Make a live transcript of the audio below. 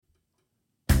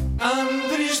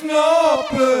Andries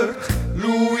Noppert,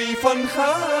 Louis van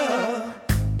Gaal.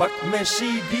 Pak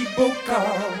Messi die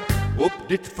bokaal op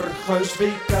dit verguisd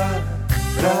WK.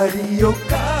 Radio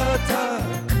Qatar,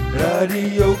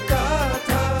 Radio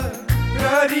Qatar,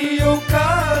 Radio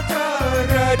Qatar,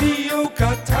 Radio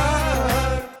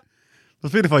Qatar.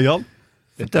 Wat vind je ervan, Jan?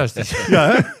 Fantastisch. Ja,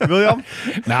 hè? William?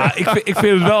 Nou, ik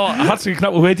vind het wel hartstikke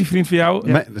knap. Hoe heet die vriend van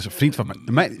jou? Dat is een vriend van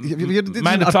mij.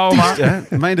 Mijn de Talma.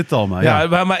 Mijn de Talma,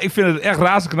 ja. Maar ik vind het echt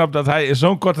razend knap dat hij in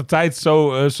zo'n korte tijd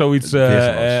zoiets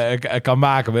kan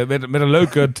maken. Met een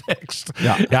leuke tekst.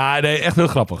 Ja, nee, echt heel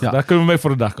grappig. Ja. Daar kunnen we mee voor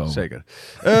de dag komen. Zeker.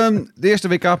 De eerste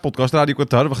WK-podcast, Radio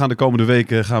Qatar. We gaan de komende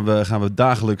weken gaan we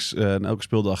dagelijks en elke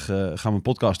speeldag gaan we een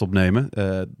podcast opnemen.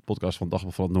 Podcast van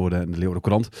Dagblad van het Noorden en de Leeuwarden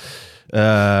Courant.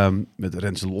 Met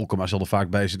Rensel Olkema zal er vaak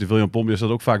bij zitten. William Pombia zal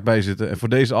er ook vaak bij zitten. En voor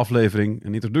deze aflevering,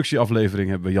 een introductieaflevering,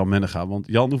 hebben we Jan Mennega. Want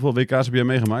Jan, hoeveel WK's heb jij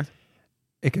meegemaakt?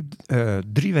 Ik heb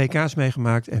 3 WK's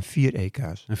meegemaakt en 4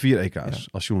 EK's. En 4 EK's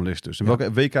als journalist dus. En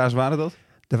welke WK's waren dat?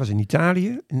 Dat was in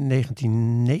Italië, in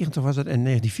 1990 was het, en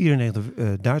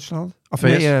 1994 Duitsland. Of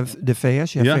VS? nee, de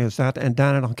VS, ja, Ja. Verenigde Staten. En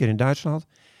daarna nog een keer in Duitsland.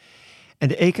 En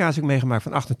de EK's heb ik meegemaakt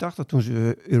van 88, toen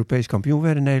ze Europees kampioen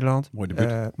werden in Nederland. Mooi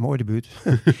debuut. Mooi debuut.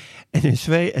 En in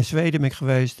Zweden ben ik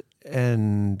geweest.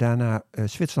 En daarna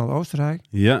Zwitserland, Oostenrijk.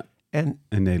 Ja. En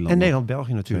Nederland. En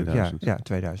Nederland-België natuurlijk. 2000. Ja,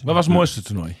 2000. Wat was het mooiste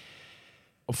toernooi?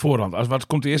 Op voorhand. Wat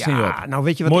komt eerst in je op? Nou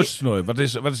weet je wat... Mooiste toernooi. Wat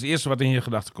is het eerste wat in je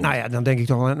gedachten komt? Nou ja, dan denk ik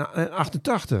toch aan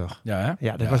 88. Ja, hè?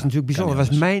 Ja, dat was natuurlijk bijzonder. Dat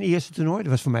was mijn eerste toernooi.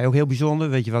 Dat was voor mij ook heel bijzonder.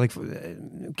 Weet je wel, ik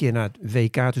een keer naar het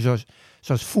WK, dus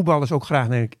zoals voetballers ook graag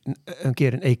een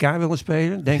keer een EK willen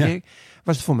spelen, denk ik,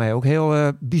 was het voor mij ook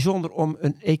heel bijzonder om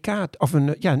een EK,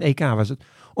 een EK was het,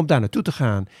 om daar naartoe te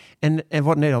gaan. En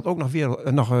wordt Nederland ook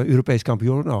nog Europees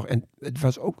kampioen nog. En het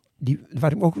was ook,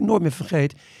 wat ik ook nooit meer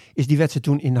vergeet, is die wedstrijd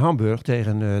toen in Hamburg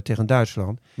tegen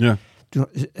Duitsland. Ja. Toen,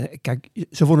 kijk,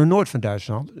 ze wonnen nooit van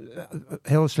Duitsland.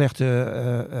 Heel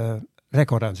slechte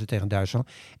record aan ze tegen Duitsland.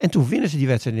 En toen winnen ze die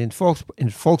wedstrijd in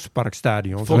het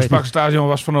Volksparkstadion. Het Volksparkstadion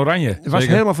was van Oranje. Het was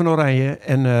helemaal van Oranje.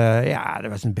 En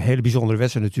dat was een hele bijzondere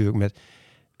wedstrijd natuurlijk. Met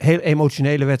heel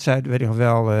emotionele wedstrijd. Weet ik nog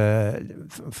wel.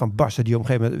 Van Basten die op een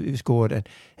gegeven moment scoorde. En het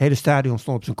hele stadion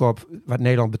stond op zijn kop. Wat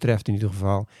Nederland betreft in ieder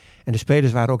geval. En de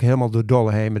spelers waren ook helemaal door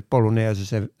dolle heen. Met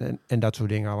polonaises en dat soort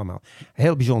dingen allemaal.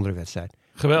 Heel bijzondere wedstrijd.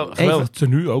 Geweldig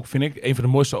tenue ook, vind ik. Een van de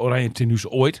mooiste Oranje tenues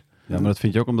ooit. Ja, maar dat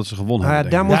vind je ook omdat ze gewonnen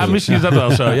hebben. Misschien is dat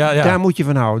wel zo. Ja. Daar moet je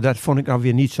van houden. Dat vond ik nou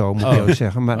weer niet zo, moet ik eerlijk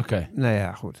zeggen. Maar nou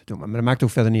ja, goed. Maar dat maakt ook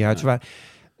verder niet uit. Ja.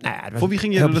 Voor wie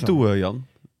ging je er naartoe, Jan?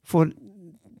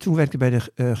 Toen werkte ik bij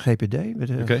de GPD, bij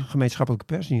de gemeenschappelijke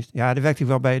persdienst. Ja, daar werkte ik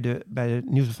wel bij de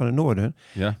Nieuws van het Noorden.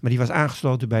 Ja. Maar die was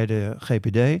aangesloten bij de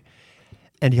GPD.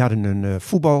 En die hadden een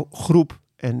voetbalgroep.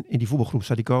 En in die voetbalgroep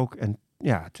zat ik ook. En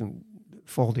ja, toen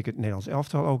volgde ik het Nederlands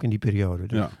elftal ook in die periode.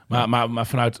 Dus. Ja. Maar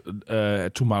vanuit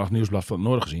het toenmalig Nieuwsblad van het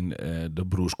Noorden gezien, de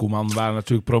broers Koeman waren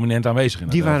natuurlijk prominent aanwezig.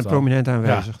 Die waren prominent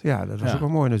aanwezig. Ja, dat was ook wel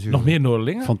mooi natuurlijk. Nog meer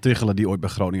Noorderlingen? Van Tichelen, die ooit bij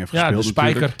Groningen heeft gespeeld. Ja, de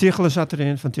Spijker. Tichelen zat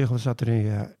erin, Van Tichelen zat erin,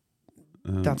 ja.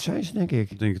 Dat zijn ze, denk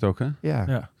ik. Denk het ook, hè?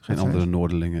 Ja. Geen andere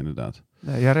Noorderlingen, inderdaad.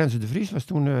 Ja, Renze de Vries was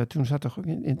toen zat toch ook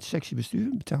in het sectiebestuur,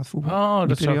 betaald voetbal. Oh,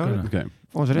 dat zou kunnen. Okay.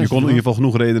 Je kon in ieder geval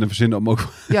genoeg redenen verzinnen om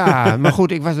ook... Ja, maar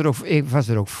goed, ik was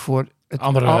er ook voor...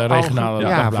 Andere regionale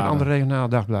dagbladen. Voor andere regionale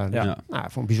dagbladen. Ja.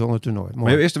 Nou, voor een bijzonder toernooi. Mooi.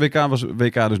 Maar jouw eerste WK was WK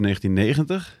dus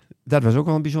 1990. Dat was ook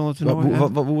wel een bijzonder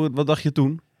toernooi. Wat dacht je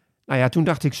toen? Nou ja, toen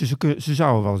dacht ik, ze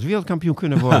zouden wel eens wereldkampioen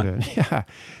kunnen worden.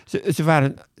 Ze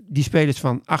waren... Die spelers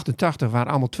van 88 waren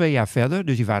allemaal 2 jaar verder.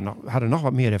 Dus die hadden nog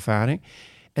wat meer ervaring.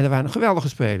 En er waren geweldige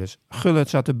spelers. Gullit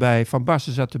zat erbij, Van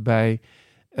Basten zat erbij.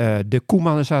 De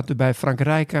Koeman zat erbij, Frank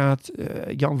Rijkaard,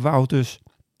 Jan Wouters.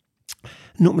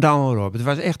 Noem het allemaal op. Het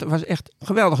was echt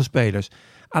geweldige spelers.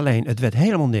 Alleen, het werd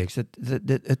helemaal niks.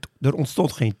 Er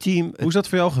ontstond geen team. Hoe is dat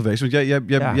voor jou geweest? Want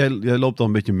jij loopt al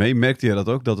een beetje mee. Merkte jij dat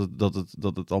ook?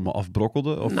 Dat het allemaal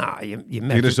afbrokkelde? Of nou, je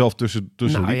merkte... er zelf tussen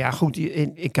Nou ja, goed.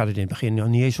 Ik had het in het begin nog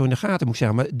niet eens zo in de gaten, moet ik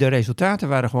zeggen. Maar de resultaten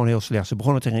waren gewoon heel slecht. Ze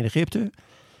begonnen tegen Egypte.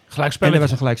 Gelijkspelletje. En er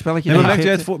was een gelijkspelletje. Maar merkte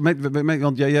jij het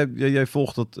want jij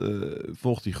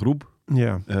volgt die groep.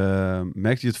 Ja.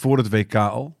 Merkte je het voor het WK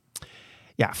al?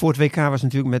 Ja, voor het WK was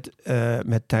natuurlijk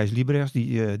met Thijs Liebrechts,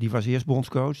 die was eerst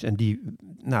bondscoach. En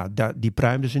die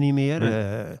pruimden ze niet meer.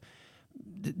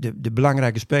 De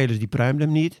belangrijke spelers, die pruimden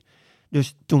hem niet.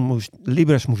 Dus toen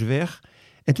Liebrechts moest weg.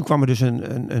 En toen kwam er dus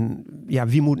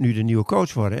wie moet nu de nieuwe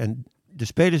coach worden? En de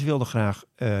spelers wilden graag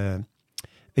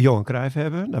Johan Cruijff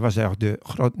hebben. Dat was eigenlijk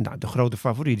de grote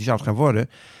favoriet. Die zou het gaan worden.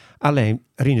 Alleen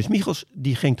Rinus Michels,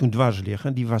 die ging toen dwars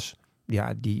liggen. Die was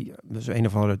een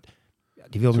of andere...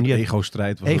 Die wilde niet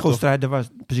ego-strijd. Ego-strijd, dat was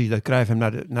precies dat Cruijff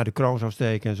hem naar de kroon zou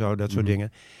steken en zo, dat soort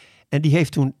dingen. En die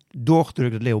heeft toen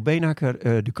doorgedrukt dat Leo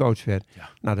Beenhakker de coach werd. Ja.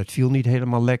 Nou, dat viel niet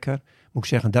helemaal lekker. Moet ik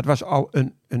zeggen, dat was al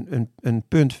een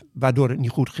punt waardoor het niet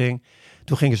goed ging.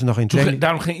 Toen gingen ze nog in training.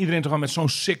 Daarom ging iedereen toch al met zo'n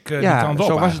sick die Ja, kant op.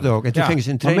 zo was het ook. En toen gingen ze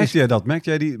in Maar training. merkte jij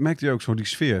dat? Merkte je ook zo die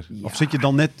sfeer? Ja. Of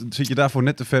zit je daarvoor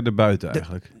net te verder buiten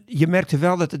eigenlijk? Je merkte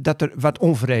wel dat er wat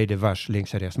onvrede was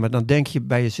links en rechts. Maar dan denk je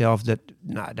bij jezelf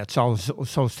dat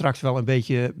zal straks wel een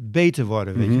beetje beter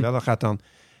worden. Weet je wel? Dan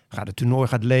gaat het toernooi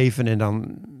leven en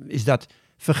dan is dat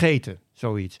vergeten,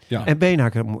 zoiets. Ja. En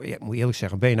Beenhakker, moet eerlijk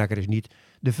zeggen, Beenhakker is niet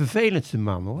de vervelendste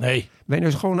man, hoor. Nee. Beenhakker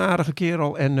is gewoon een aardige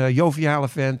kerel en joviale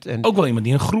vent. En Ook wel iemand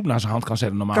die een groep naar zijn hand kan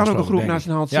zetten normaal kan ook een gesproken, groep denk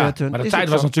naar ik. zijn hand zetten. Maar de Is tijd ook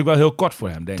was zo. natuurlijk wel heel kort voor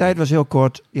hem, denk De ik. tijd was heel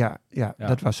kort, ja,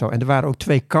 dat was zo. En er waren ook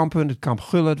 2 kampen. Het kamp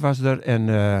Gullit was er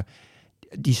en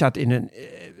die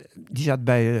zat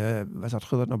bij, waar zat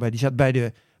Gullit nou bij? Die zat bij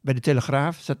de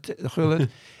Telegraaf, zat Gullit.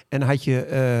 En dan had je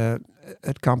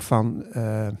het kamp van,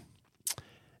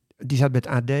 die zat bij het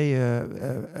AD.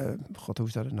 God, hoe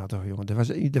is dat nou toch, jongen? Er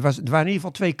waren in ieder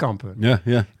geval 2 kampen. Ja.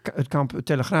 Het kamp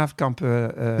Telegraaf, het kamp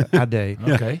AD.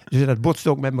 Oké. Dus dat botste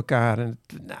ook met elkaar. En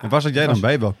En zat jij dan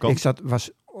bij welk kamp? Ik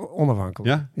was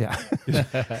onafhankelijk. Ja?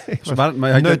 Ik was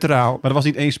Maar neutraal. er was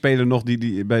niet één speler nog die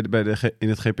in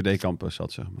het GPD-kamp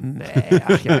zat, zeg maar.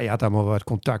 Nee, je had allemaal wat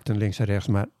contacten links en rechts,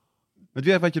 maar Met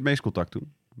wie had je het meest contact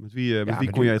toen? Met wie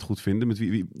kon jij het goed vinden? Met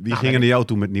wie ging er naar jou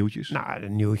toe met nieuwtjes? nou, de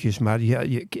nieuwtjes, maar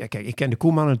kijk, ik ken de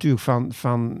Koeman natuurlijk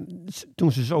van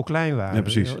toen ze zo klein waren. Ja,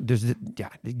 precies. Dus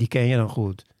die ken je dan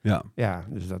goed. Ja. Ja,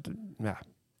 dus dat, ja.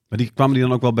 Maar kwamen die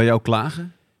dan ook wel bij jou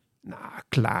klagen? Nou,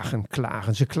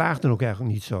 klagen. Ze klaagden ook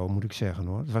eigenlijk niet zo, moet ik zeggen,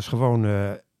 hoor. Het was gewoon,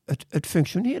 het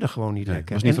functioneerde gewoon niet lekker.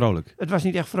 Het was niet vrolijk. Het was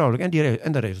niet echt vrolijk.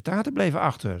 En de resultaten bleven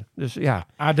achter. Dus ja.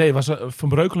 AD, was er Van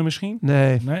Breukelen misschien?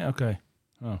 Nee. Nee? Oké.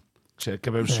 Oh. Ik heb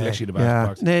even een selectie erbij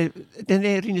gepakt. Nee,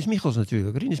 Rinus Michels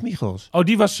natuurlijk. Rinus Michels. Oh,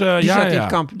 die was...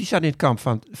 Die zat in het kamp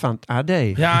van het AD.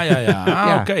 Ja.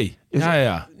 Ja. Oké. Dus-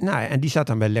 Ja. Nou, en die zat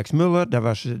dan bij Lex Muller. Daar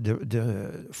was de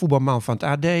voetbalman van het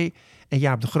AD. En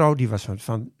Jaap de Groot, die was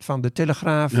van de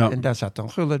Telegraaf. Ja. En daar zat dan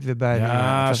Gullit weer bij. Ja, Het was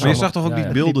Maar je allemaal- zag toch ook ja,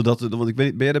 die beelden, want ik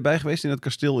weet, ben jij erbij geweest in het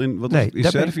kasteel in Nee, in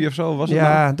daar ben Servië ik- of zo? Was het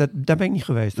nou? Ja, daar ben ik niet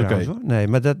geweest trouwens. Oké. Hoor. Nee,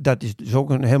 maar dat is dus ook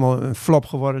helemaal een flop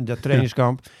geworden, dat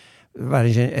trainingskamp.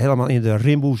 Waarin ze helemaal in de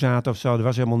rimboe zaten of zo. Er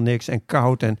was helemaal niks en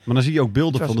koud. En Maar dan zie je ook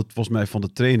beelden Het was- volgens mij van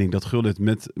de training. Dat Gullit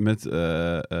met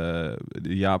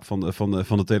Jaap van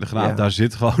de Telegraaf Ja. daar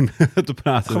zit gewoon te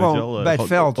praten. Gewoon weet je wel. bij het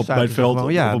veld Bij zaten het ze veld,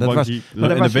 gewoon. Ja, op dat een was- bankje. maar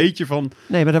dat En was- een beetje van...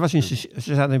 nee, maar dat was ze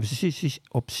zaten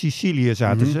op Sicilië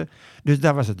zaten Mhm. ze. Dus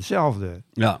daar was het hetzelfde.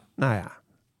 Ja, Nou ja,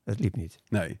 het liep niet.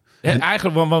 nee. Ja,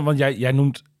 eigenlijk, want jij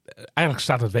noemt... Eigenlijk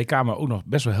staat het WK maar ook nog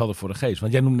best wel helder voor de geest.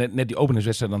 Want jij noemde net die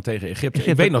openingswedstrijd dan tegen Egypte. Ik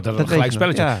Egypte, weet nog dat het een dat gelijk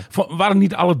weet je spelletje nog, Waren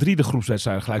niet alle 3 de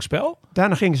groepswedstrijden gelijk spel?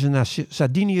 Daarna gingen ze naar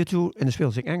Sardinië toe en dan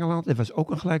speelden ze in Engeland. Dat was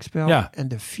ook een gelijkspel. Ja. En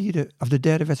de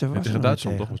derde wedstrijd was Tegen er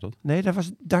Duitsland nog toch was dat? Nee,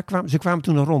 ze kwamen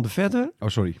toen een ronde verder. Oh,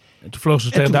 sorry. En toen vlogen ze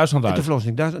tegen En Duitsland En uit. toen vlogen ze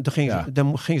in Duitsland.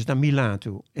 Dan gingen ze naar Milaan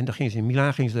toe. En dan gingen ze in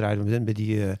Milaan eruit met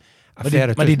die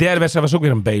affaire. Maar die derde wedstrijd was ook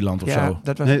weer een B-land of ja, zo.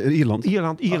 dat was Nee, Ierland.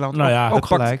 Ierland. Nou ja, ook het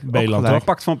pakt gelijk. B-land, ook hoor. gelijk.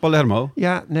 Pakt van Palermo.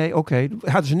 Ja, nee, oké.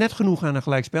 Hadden ze net genoeg aan een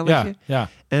gelijkspelletje. Ja.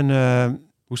 En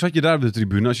Hoe zat je daar op de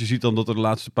tribune als je ziet dan dat er de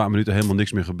laatste paar minuten helemaal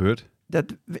niks meer gebeurt?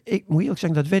 ik moet eerlijk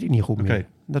zeggen, dat weet ik niet goed meer. Oké.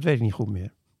 Dat weet ik niet goed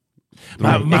meer.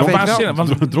 Maar ik weet waanzinnig, wel-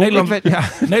 want Dronken?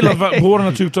 Nederland behoren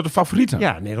natuurlijk tot de favorieten.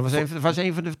 Ja, Nederland was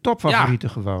een van de topfavorieten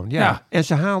gewoon. Ja. Ja. En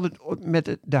ze haalden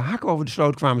met de hak over de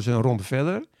sloot kwamen ze een ronde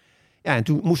verder. Ja, en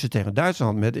toen moesten ze tegen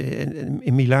Duitsland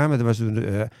in Milaan. Dat was toen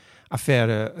de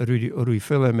affaire Rudy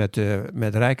Vuller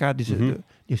met Rijkaard.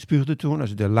 Die spuugde toen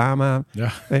als de lama.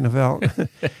 Ja. Weet nog wel.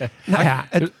 Nou ja,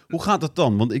 Hoe gaat het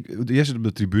dan? Want jij zit op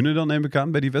de tribune dan, neem ik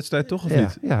aan, bij die wedstrijd toch, of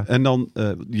niet? Ja. En dan,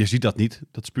 je ziet dat niet,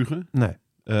 dat spugen. Nee.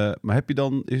 Maar heb je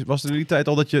dan, was er in die tijd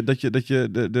al dat je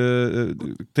de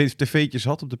tv'tjes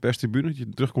had op de perstribune, dat je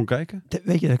terug kon kijken?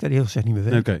 Weet je dat ik dat heel gezegd niet meer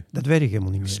weet? Oké. Dat weet ik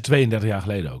helemaal niet Dat is meer. 32 jaar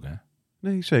geleden ook, hè?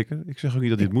 Nee, zeker. Ik zeg ook niet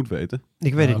dat je het moet weten.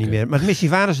 Ik weet het niet oké. meer. Maar misschien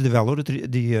waren ze er wel hoor,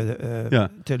 die Ja.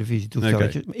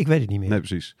 televisietoestelletjes. Maar ik weet het niet meer. Nee,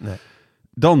 precies. Nee.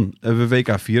 Dan hebben we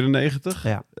WK 94.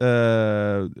 Ja.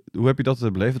 Hoe heb je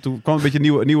dat beleefd? Toen kwam een beetje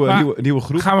een nieuwe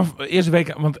groep. Gaan we eerste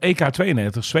week, want EK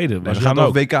 92, Zweden Nee, was we gaan dan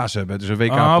nog ook. WK's hebben. Dus een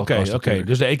WK Oké. podcast.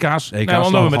 Dus de EK's. Nee, slaan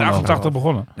omdat we we met gewoon 88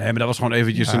 begonnen. Nee, maar dat was gewoon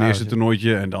eventjes een Ja, eerste dat-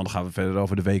 toernooitje. En dan gaan we verder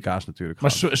over de WK's natuurlijk.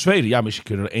 Maar gaan. Zweden, ja, misschien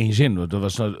kunnen we er één zin. Dat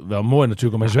was wel mooi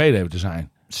natuurlijk om in Zweden even te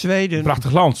zijn. Zweden.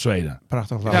 Prachtig land, Zweden.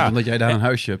 Prachtig land. Ja. Omdat jij daar een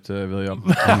huisje hebt, William.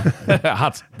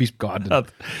 Had. Biespgarden. Dat.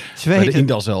 Bij de Zweden.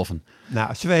 Indalselven.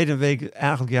 Nou, Zweden week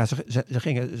eigenlijk, ja, ze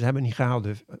hebben niet gehaald.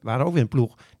 Dus waren ook weer een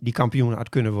ploeg die kampioen had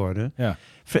kunnen worden. Ja.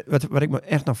 Wat ik me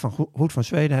echt nog goed van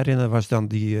Zweden herinner, was dan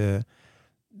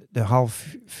de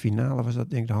halve finale was dat,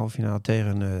 denk ik, de halve finale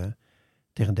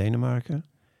tegen Denemarken.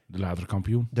 De latere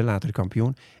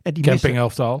kampioen. En die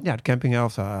campingelftal. Ja, de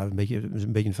campingelftal. Een beetje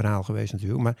een verhaal geweest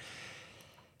natuurlijk. Maar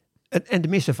en de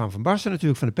misser van Basten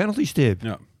natuurlijk, van de penaltystip.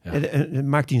 Ja. En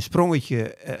maakt hij een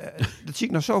sprongetje. Dat zie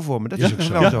ik nog zo voor me. Dat zie ik nog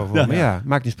wel zo voor me. Ja,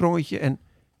 maakt hij een sprongetje en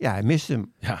hij mist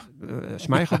hem. Ja.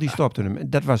 Schmeichel, die stopte hem.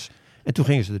 En toen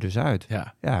gingen ze er dus uit.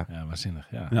 Ja, waanzinnig.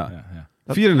 Ja.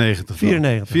 94.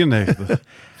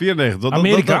 94.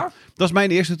 Amerika? Dat is mijn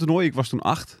eerste toernooi. Ik was toen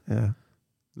 8. Ja.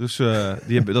 Dus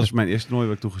dat is mijn eerste toernooi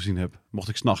wat ik toen gezien heb. Mocht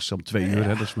ik 's nachts om 2 uur.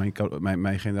 Hè, dat is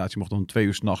mijn generatie mocht om 2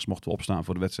 uur 's nachts opstaan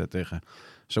voor de wedstrijd tegen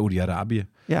Saoedi-Arabië.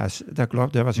 Ja, dat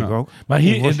klopt. Daar was ik ook. Maar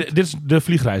hier, dit is de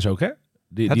vliegreis ook, hè?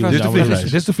 Dit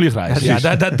is de vliegreis.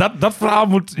 Ja, dat verhaal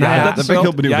moet... daar ben ik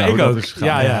heel benieuwd naar. Ik hoe ook. dat is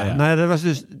gegaan. Ja. Nou, dat was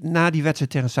dus na die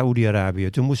wedstrijd tegen Saoedi-Arabië.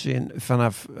 Toen moesten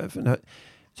ze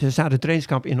ze zaten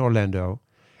trainingskamp in Orlando.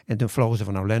 En toen vlogen ze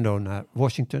van Orlando naar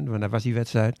Washington. Want daar was die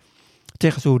wedstrijd.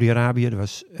 Tegen Saoedi-Arabië.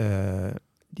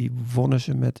 Die wonnen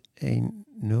ze met 1-0,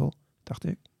 dacht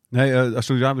ik. Nee,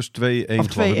 Saoedi-Arabië was 2-1. Of 2-1.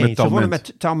 Ze wonnen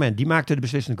met Talment. Die maakte de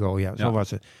beslissende goal. Ja, zo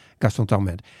was het. Gaston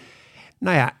Talment.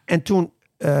 Nou ja, en toen...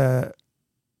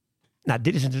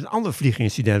 dit is een ander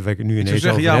vliegincident waar ik het nu ineens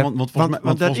over heb. Want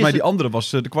volgens mij die andere was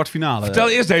de kwartfinale. Vertel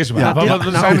eerst deze maar. Want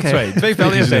er zijn er twee.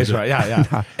 Vertel eerst deze maar. Ja.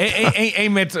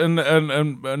 Eén met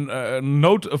een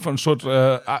nood of een soort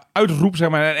uitroep, zeg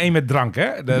maar. En één met drank,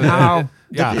 hè? Dat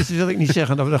wil ik niet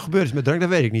zeggen. Dat er gebeurd is met drank, dat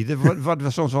weet ik niet. Wat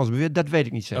was soms wel eens beweerd, dat weet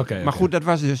ik niet zeker. Okay. Maar goed, dat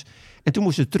was dus... En toen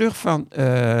moesten ze terug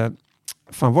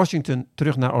van Washington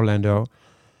terug naar Orlando.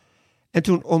 En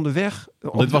toen onderweg...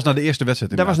 Dit was naar de eerste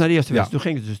wedstrijd. Dat was naar de eerste wedstrijd.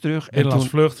 Toen ging het dus terug. Binnenlandse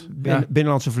vlucht.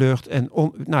 Binnenlandse vlucht. En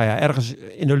ergens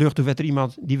in de lucht toen werd er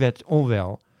iemand die werd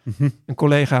onwel. Een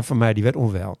collega van mij die werd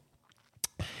onwel.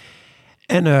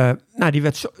 En die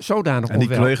werd zodanig onwel. En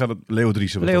die collega, Leo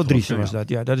Driessen. Leo Driessen was dat,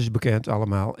 ja. Dat is bekend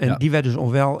allemaal. En die werd dus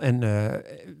onwel. En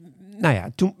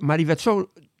maar die werd zo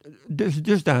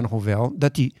dusdanig onwel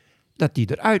dat hij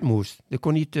eruit moest. Dat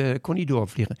kon niet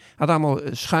doorvliegen. Had allemaal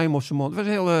schuim op zijn mond. Het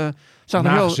was zag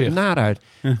er heel naar uit.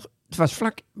 Ja. Het was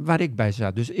vlak waar ik bij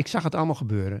zat. Dus ik zag het allemaal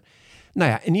gebeuren. Nou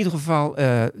ja, in ieder geval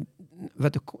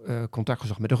werd er contact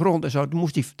gezocht met de grond en zo. Toen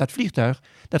moest dat vliegtuig,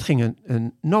 dat ging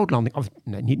een noodlanding, of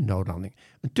nee, niet een noodlanding,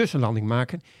 een tussenlanding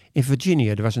maken in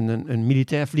Virginia. Er was een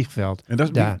militair vliegveld.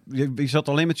 En je zat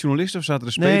alleen met journalisten of zaten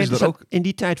de spelers daar ook? In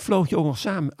die tijd vloog je ook nog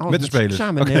samen. Met de spelers?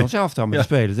 Samen met Nederland zelf dan, met de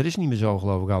spelers. Dat is niet meer zo,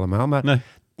 geloof ik allemaal. Maar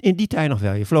in die tijd nog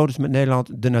wel. Je vloog dus met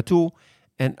Nederland er naartoe.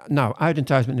 En uit en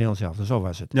thuis met Nederland zelf. Zo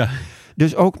was het. Ja.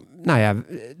 Dus ook,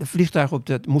 de vliegtuig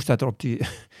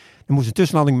moest een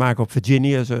tussenlanding maken op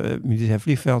Virginia, zo'n militair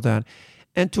vliegveld daar.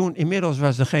 En toen inmiddels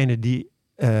was degene die...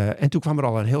 en toen kwam er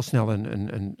al heel snel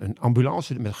een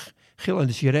ambulance met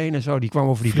gillende sirene en zo. Die kwam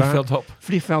over die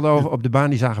vliegveld over op de baan.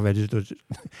 Die zagen wij dus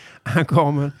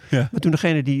aankomen. Ja. Maar toen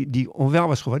degene die onwel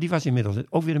was geworden, die was inmiddels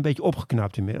ook weer een beetje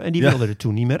opgeknapt. En die wilde er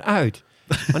toen niet meer uit.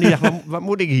 Want die dacht, wat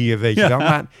moet ik hier, weet je wel.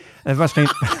 Maar er was geen...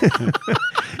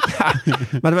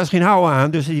 maar er was geen hou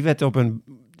aan. Dus die werd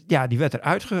die werd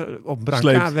eruit op een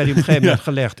brancard werd hij op een gegeven moment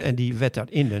gelegd. En die werd daar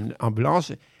in een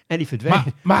ambulance. En die verdween.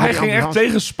 Maar hij ging echt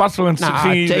tegenspattelend.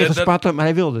 Tegenspattelen, maar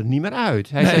hij wilde er niet meer uit.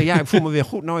 Hij zei, ik voel me weer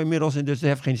goed nou inmiddels. En dus het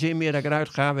heeft geen zin meer dat ik eruit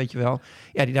ga, weet je wel.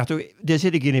 Ja, die dacht, daar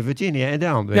zit ik in Virginia en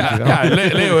dan, weet je wel. Ja,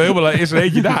 Leo Hilbela is er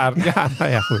eentje daar.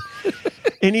 Goed.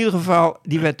 In ieder geval,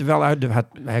 die werd er wel uit.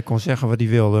 Hij kon zeggen wat hij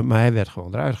wilde, maar hij werd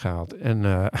gewoon eruit gehaald.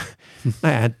 En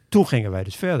en toen gingen wij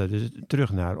dus verder. Dus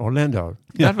terug naar Orlando.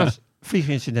 Dat was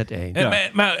vliegincident 1.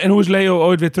 En hoe is Leo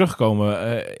ooit weer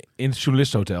teruggekomen in het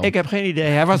journalistenhotel? Ik heb geen idee.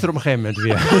 Hij was er op een gegeven moment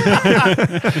weer.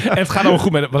 En het gaat allemaal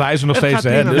goed met hem, want hij is er nog steeds.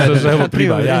 Dus dat is helemaal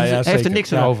prima. Hij heeft er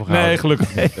niks aan overgehouden. Nee,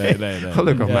 gelukkig niet. Nee.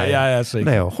 Gelukkig maar. Ja,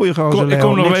 zeker. Nee, goeie gozer. Ik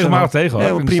kom nog regelmatig tegen.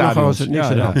 Heel prima gozer, niks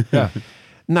aan.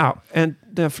 Nou, en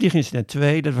de vliegincident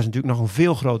 2, dat was natuurlijk nog een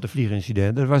veel groter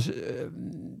vliegincident.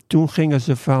 Toen gingen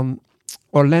ze van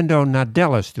Orlando naar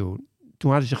Dallas toe.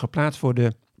 Toen hadden ze geplaatst voor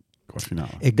de kwartfinale.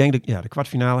 Ik denk de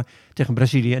kwartfinale tegen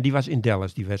Brazilië. En die was in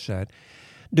Dallas, die wedstrijd.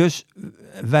 Dus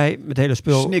wij met het hele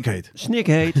spul...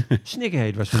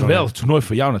 Snikheet was het. Geweldig toernooi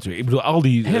voor jou natuurlijk. Ik bedoel, al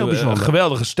die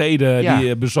geweldige steden die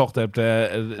je bezocht hebt.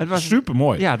 Het was super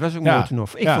mooi. Ja, het was ook een mooi toernooi.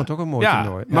 Ik vond het ook een mooi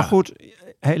toernooi. Maar goed,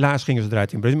 helaas gingen ze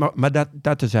eruit in Brazilië. Maar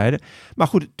dat terzijde. Maar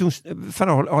goed, toen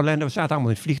van Orlando, we zaten allemaal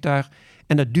in het vliegtuig.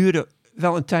 En dat duurde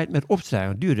wel een tijd met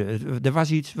opstijgen. Er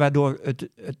was iets waardoor het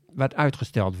wat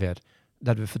uitgesteld werd.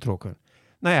 Dat we vertrokken.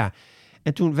 Nou ja,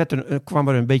 en toen kwam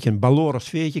er een beetje een balorig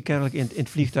sfeertje kennelijk in het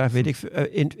vliegtuig,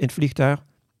 in het vliegtuig.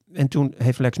 En toen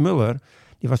heeft Lex Muller,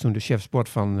 die was toen de chef sport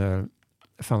van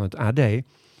het AD,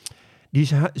 Die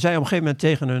zei op een gegeven moment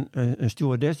tegen een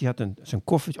stewardess, die had zijn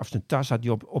koffer of zijn tas had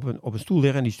die op een stoel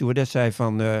liggen. En die stewardess zei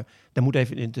van, daar moet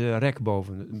even in het rek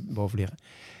boven liggen.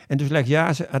 En dus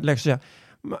Lex zei,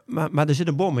 maar er zit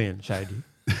een bom in, zei hij.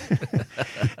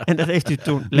 En dat heeft hij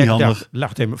toen...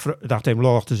 dacht hem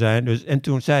lollig te zijn. Dus, en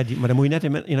toen zei hij, maar dan moet je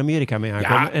net in Amerika mee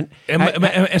aankomen.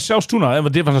 Ja, en zelfs toen al,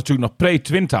 want dit was natuurlijk nog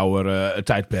pre-Twin Tower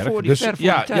tijdperk. Voor die tijd.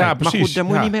 Ja, precies. Maar goed, daar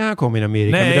moet je niet mee aankomen in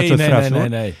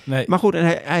Amerika. Nee. Maar goed, en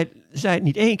hij zei het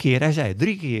niet 1 keer, hij zei het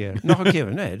 3 keer. Nog een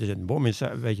keer, nee, er zit een bom in,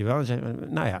 weet je wel. En zei,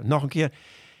 nou ja, nog een keer.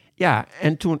 Ja,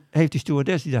 en toen heeft die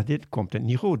stewardess, die dacht, dit komt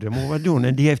niet goed, dat moeten we wat doen.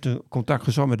 En die heeft een contact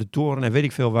gezocht met de toren en weet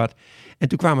ik veel wat. En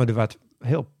toen kwamen er wat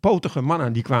heel potige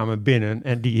mannen, die kwamen binnen.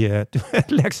 En toen werd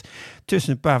Lex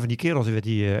tussen een paar van die kerels,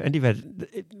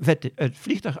 werd het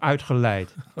vliegtuig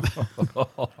uitgeleid.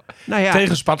 Nou ja,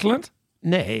 tegenspattelend?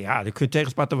 Nee, ja, je kunt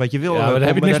tegenspatten wat je wil. Ja, maar daar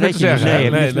heb je niks mee te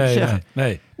zeggen.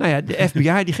 Nee. Nou ja, de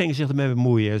FBI die ging zich ermee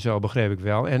bemoeien en zo, begreep ik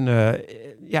wel. En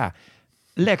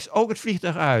Lex, ook het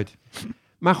vliegtuig uit.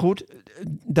 Maar goed,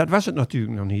 dat was het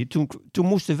natuurlijk nog niet. Toen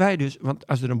moesten wij dus, want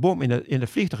als er een bom in het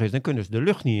vliegtuig is, dan kunnen ze de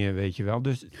lucht niet in, weet je wel.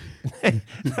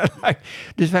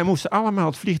 Dus wij moesten allemaal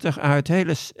het vliegtuig uit.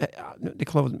 Ik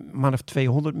geloof een man of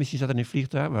 200 misschien zat er in het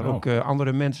vliegtuig, maar ook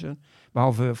andere mensen,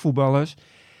 behalve voetballers.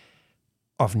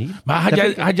 Of niet? Maar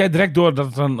had jij direct door dat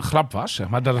het een grap was, zeg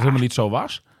maar, dat het helemaal niet zo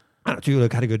was? Ah,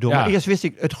 natuurlijk had ik het door. Maar eerst wist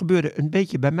ik, het gebeurde een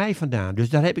beetje bij mij vandaan. Dus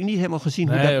daar heb ik niet helemaal gezien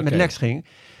hoe dat met Lex ging.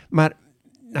 Maar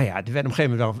nou ja, er werd op een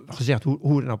gegeven moment wel gezegd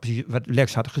hoe het nou precies, wat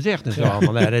Lex had gezegd en zo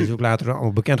allemaal. Dat is ook later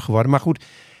allemaal bekend geworden. Maar goed,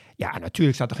 ja,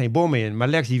 natuurlijk zat er geen bom in. Maar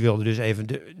Lex die wilde dus even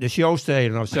de show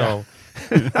stelen of zo.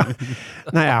 Ja.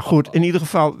 Nou ja, goed. In ieder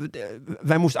geval,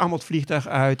 wij moesten allemaal het vliegtuig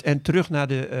uit en terug naar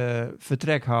de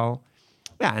vertrekhal.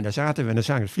 Ja, en daar zaten we. En dan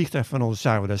zagen het vliegtuig van ons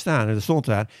zagen we daar staan. En dat stond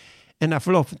daar. En na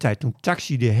verloop van tijd, toen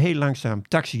taxiede heel langzaam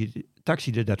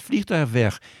taxiede dat vliegtuig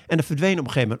weg. En dat verdween op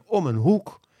een gegeven moment om een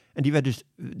hoek. En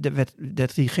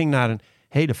die ging naar een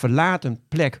hele verlaten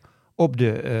plek op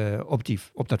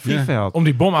dat vliegveld. Om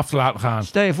die bom af te laten gaan.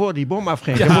 Stel je voor die bom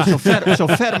afging. Ja. Je moest zo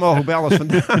ver mogelijk bij alles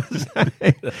vandaan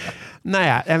zijn. Nou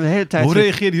ja, en de hele tijd... Hoe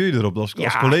reageerden jullie erop als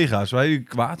collega's? Waren jullie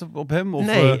kwaad op hem? Of,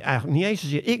 nee, eigenlijk niet eens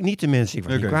zozeer. Ik niet tenminste. Ik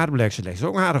was niet kwaad op Lex. Lex is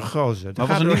ook een aardige gozer.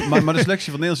 Maar de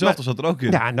selectie van Nederland zelf zat er ook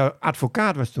in. Ja, nou,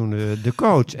 advocaat was toen de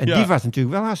coach. En die was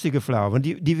natuurlijk wel hartstikke flauw. Want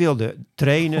die wilde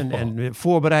trainen en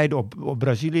voorbereiden op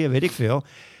Brazilië, weet ik veel.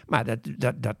 Maar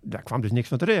daar kwam dus niks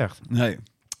van terecht. Nee.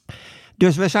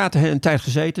 Dus we zaten een tijd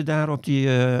gezeten daar op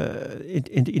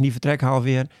in die vertrekhal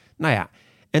weer. Nou ja,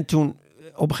 en toen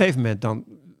op een gegeven moment dan...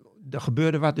 Er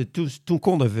gebeurde wat. Toen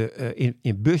konden we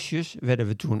in busjes, werden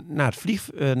we toen naar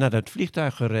het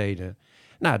vliegtuig gereden.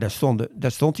 Nou,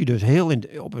 daar stond hij dus heel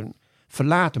op een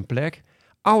verlaten plek.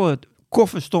 Alle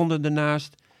koffers stonden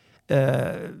ernaast.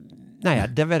 Nou ja,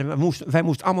 wij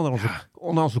moesten allemaal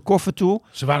naar onze koffer toe.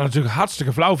 Ze waren natuurlijk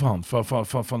hartstikke flauw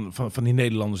van die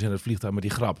Nederlanders in het vliegtuig met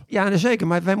die grap. Ja, zeker.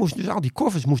 Maar wij moesten dus al die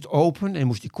koffers openen en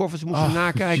die koffers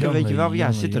nakijken. Weet je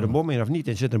wel, zit er een bom in of niet?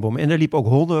 En zit er een bom in. En er liepen ook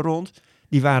honden rond.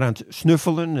 Die waren aan het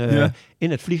snuffelen.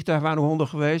 In het vliegtuig waren honden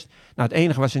geweest. Nou, het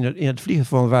enige was in het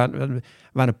vliegtuig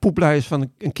waren poepluiers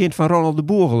van een kind van Ronald de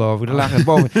Boer, geloof ik. Daar lagen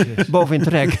boven in het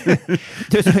rek.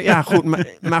 Dus ja, goed.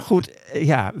 Maar goed,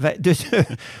 ja.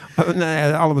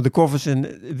 Allemaal de koffers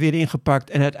weer ingepakt.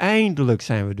 En uiteindelijk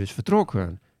zijn we dus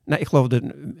vertrokken. Nou, ik geloof dat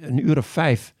een uur of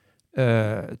 5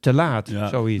 te laat,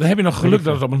 zoiets. Dan heb je nog geluk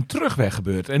dat het op een terugweg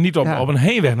gebeurt. En niet op een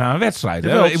heenweg naar een wedstrijd.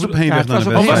 Ja, het was op heenweg naar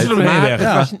een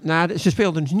wedstrijd. Ze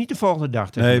speelden dus niet de volgende dag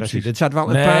tegen Nee, Brazilië. precies. Het zat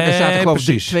wel een paar, er zaten geloof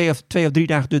ik 2 of 3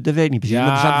 dagen, dat weet ik niet precies.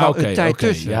 Maar er zat wel een tijd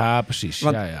tussen. Ja, precies.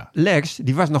 Want Lex,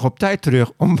 die was nog op tijd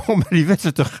terug om naar die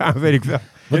wedstrijd te gaan, weet ik wel.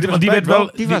 Want die werd wel...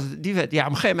 op een gegeven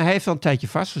moment, hij heeft wel een tijdje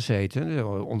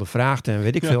vastgezeten, ondervraagd en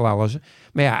weet ik veel alles.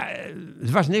 Maar ja,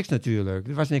 er was niks natuurlijk.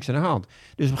 Er was niks aan de hand. Dus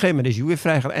op een gegeven moment is hij weer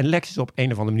vrijgelaten. En Lex is op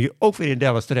een of andere manier ook weer in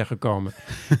Dallas terechtgekomen.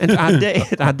 En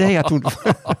het AD had toen...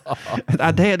 Het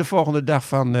AD had de volgende dag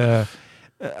van...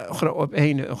 op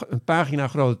een pagina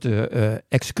groot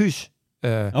excuus.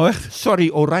 Echt? Sorry,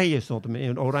 Oranje stond er in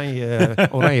een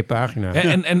oranje pagina.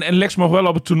 En Lex mocht wel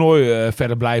op het toernooi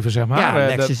verder blijven, zeg maar. Ja,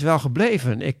 Lex is wel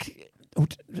gebleven.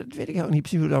 Dat weet ik ook niet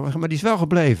precies hoe dat was, maar die is wel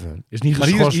gebleven. Is niet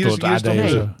geschorst door het AD.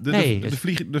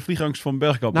 De vliegangst van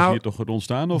Bergkamp is hier toch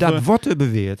ontstaan? Of, dat wordt er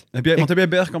beweerd. Heb jij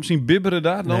Bergkamp zien bibberen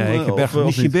daar dan? Nee, ik heb Bergkamp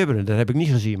niet zien bibberen. Dat heb ik niet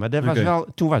gezien. Maar dat was wel,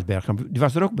 toen was Bergkamp, die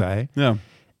was er ook bij. Ja.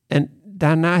 En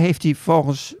daarna heeft hij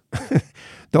volgens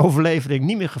de overlevering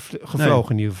niet meer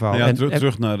gevlogen in ieder geval. Ja,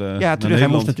 terug naar de Ja, terug. Hij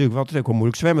moest natuurlijk wel terug. Hoe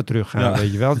moeilijk zwemmen teruggaan,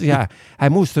 weet je wel. Ja, hij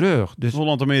moest terug. Dus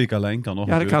Holland-Amerika-lijn kan nog.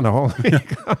 Ja, dat kan nog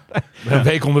Holland-Amerika. Een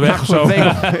week onderweg of zo.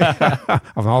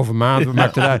 Of een halve maand,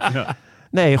 maakt het uit. Ja.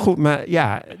 Nee, goed, maar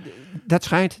ja, dat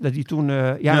schijnt dat hij toen...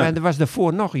 en er was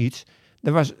daarvoor nog iets.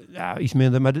 Er was iets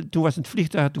minder, maar toen was het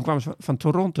vliegtuig... Toen kwamen ze van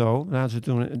Toronto. Daar hadden ze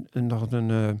toen nog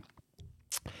een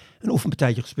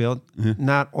oefenpartijtje gespeeld.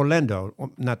 Naar Orlando,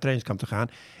 om naar het trainingskamp te gaan.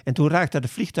 En toen raakte het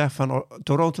vliegtuig van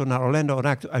Toronto naar Orlando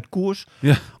uit koers.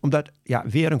 Ja. Omdat,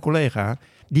 weer een collega...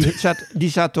 Die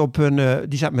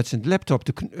zat met zijn laptop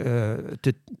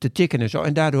te tikken en zo.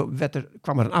 En daardoor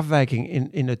kwam er een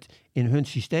afwijking in hun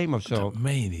systeem of zo. Dat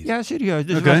meen je niet. Ja, serieus.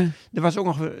 Dus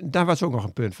daar was ook nog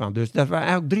een punt van. Dus dat waren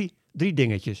eigenlijk drie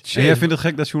dingetjes. En jij vindt het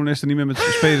gek dat journalisten niet meer met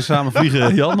spelers samen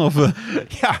vliegen, Jan? Of,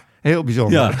 Ja, heel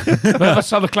bijzonder. Ja. Wat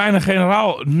zou de kleine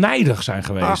generaal nijdig zijn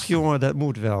geweest? Ach jongen, dat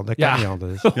moet wel. Dat kan niet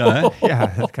anders.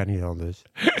 Ja, dat kan niet anders.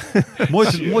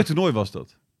 Mooi toernooi was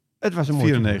dat. Het was een mooi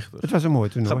 94. toernooi. Het was een mooi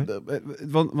toernooi.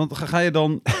 Want ga je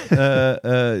dan...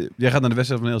 jij gaat naar de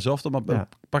wedstrijd van heel zelf, maar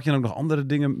pak je dan ook nog andere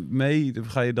dingen mee?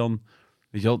 Ga je dan...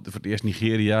 Weet je wel, voor het eerst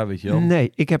Nigeria, weet je wel?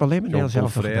 Nee, ik heb alleen maar Nederland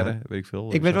zelf gedaan. Weet ik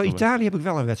veel. Ik weet wel, Italië heb ik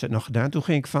wel een wedstrijd nog gedaan. Toen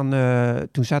ging ik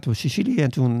toen zaten we in Sicilië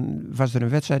en toen was er een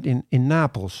wedstrijd in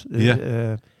Napels.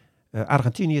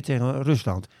 Argentinië tegen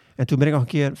Rusland. En toen ben ik nog een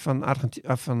keer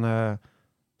van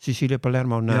Sicilië,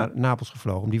 Palermo naar Napels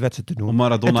gevlogen om die wedstrijd te doen. Om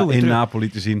Maradona in Napoli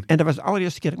te zien. En dat was de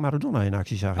allereerste keer dat ik Maradona in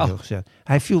actie zag, heel gezegd.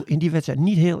 Hij viel in die wedstrijd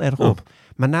niet heel erg op.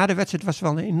 Maar na de wedstrijd was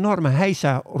wel een enorme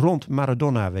heisa rond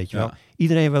Maradona, weet je wel.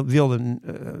 Iedereen wilde...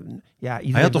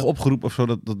 Hij had toch opgeroepen of zo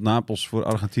dat Napels voor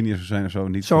Argentinië zou zijn of zo?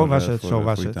 Niet zo voor, was het, voor, zo voor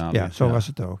was het. Italië. Ja, zo was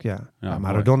het ook, ja.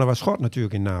 Maradona was schot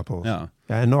natuurlijk in Napels. Ja,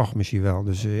 en nog misschien wel.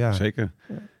 Dus, Zeker.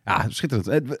 Ja,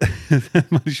 schitterend.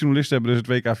 Maar die journalisten hebben dus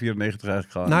het WK 94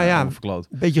 eigenlijk verkloot.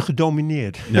 Een beetje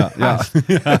gedomineerd. Ja.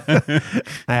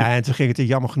 En toen ging het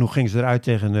jammer genoeg gingen ze eruit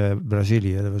tegen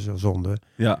Brazilië. Dat was wel zonde.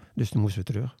 Ja. Dus toen moesten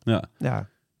we terug. Ja.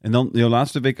 En dan, jouw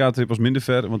laatste WK-trip was minder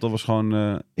ver, want dat was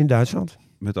gewoon... in Duitsland.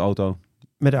 Met de auto.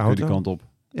 Met de auto. Die kant op.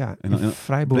 Ja, en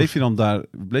Freiburg. Bleef je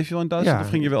wel in Duitsland of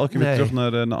ging je wel elke keer weer terug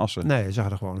naar Assen? Nee, ze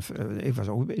hadden gewoon...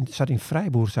 Ik zat in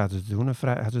Freiburg zaten ze te doen.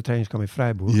 Hadden ze trainingskamp in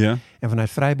Freiburg. Ja. En vanuit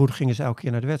Freiburg gingen ze elke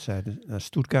keer naar de wedstrijd. Dus naar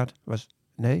Stuttgart was...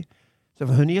 Nee. Hun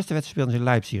eerste wedstrijd speelden ze in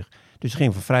Leipzig. Dus ze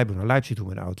gingen van Freiburg naar Leipzig toe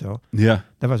met de auto. Ja.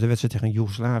 Dat was de wedstrijd tegen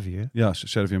Joegoslavië. Ja,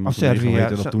 Servië. Zo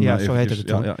heette het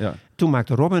toen. Ja. Toen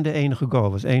maakte Robben de enige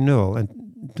goal. Was 1-0. En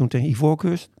toen tegen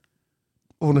Ivoorkust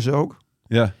wonnen ze ook.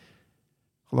 Ja.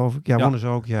 Geloof ik. Ja, wonnen ze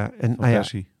ook. Ja. En,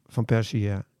 van Persie,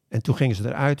 ja. En toen gingen ze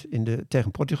eruit.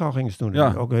 Tegen Portugal gingen ze toen.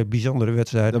 Ja. Ook een bijzondere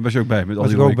wedstrijd. Daar was je ook bij. Met al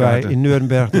was die ik ook bij. kaarten. In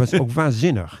Nuremberg. Dat was ook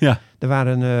waanzinnig. Ja. Er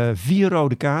waren 4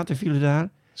 rode kaarten vielen daar.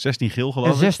 16 geel geloof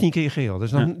ik. En 16 keer geel.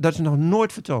 Dat is nog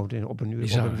nooit vertoond op een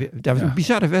uur. Dat was een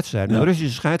bizarre wedstrijd. Een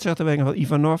Russische scheidsrechter, weet ik nog wel,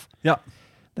 Ivanov. Ja.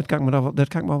 Dat kan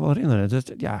ik me wel herinneren.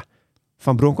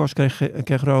 Van Bronckhorst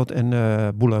kreeg rood en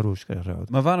Boularus kreeg rood.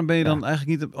 Maar waarom ben je dan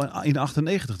eigenlijk niet in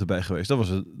 98 erbij geweest? Dat was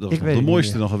de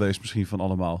mooiste dan geweest misschien van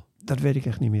allemaal. Dat weet ik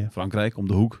echt niet meer. Frankrijk, om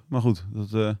de hoek. Maar goed,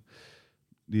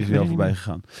 die is wel voorbij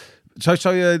gegaan.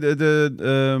 Zou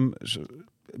je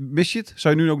mis je het?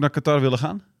 Zou je nu ook naar Qatar willen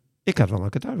gaan? Ik had wel naar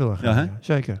Qatar willen gaan, ja,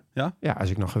 zeker. Ja? Ja, als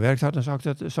ik nog gewerkt had, dan zou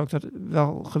ik dat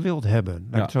wel gewild hebben.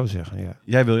 Laat ik het zo zeggen, ja.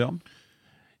 Jij, William?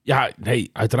 Ja, nee,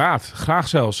 uiteraard. Graag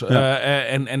zelfs.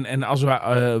 En als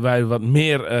wij wat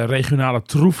meer regionale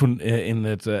troeven in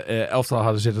het elftal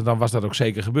hadden zitten, dan was dat ook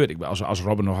zeker gebeurd. Als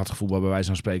Robben nog had gevoetbald, bij wijze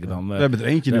van spreken, dan... we hebben er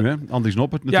eentje nu, hè? Andries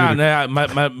Noppert natuurlijk. Ja,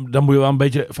 maar dan moet je wel een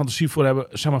beetje fantasie voor hebben,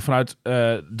 zeg maar vanuit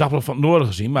Dagblad van het Noorden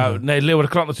gezien. Maar nee,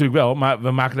 Leeuwardenkrant natuurlijk wel, maar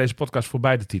we maken deze podcast voor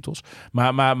beide titels.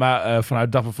 Maar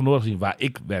vanuit Dagblad van het Noorden gezien, waar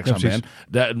ik werkzaam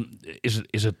ben,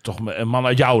 is het toch een man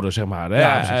uit Jouden, zeg maar. Hè?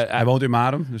 Ja, hij woont in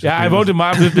Marum. Dus hij woont in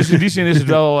Marum. Dus in die zin is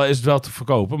het wel te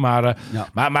verkopen. Maar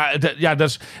dat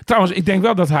is... Trouwens, ik denk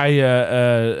wel dat hij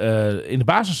in de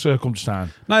basis komt te staan.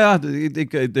 Nou ja, ik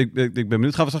ben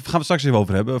benieuwd. Gaan we straks even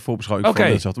over hebben. Voorbeschouwing van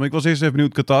dit. Maar ik was eerst even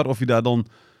benieuwd, Qatar, of je daar dan...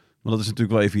 Maar dat is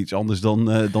natuurlijk wel even iets anders dan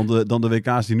de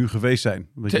WK's die nu geweest zijn.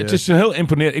 Het is heel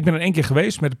imponerend. Ik ben er 1 keer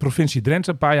geweest met de provincie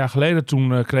Drenthe, een paar jaar geleden.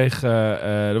 Toen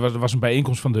er was een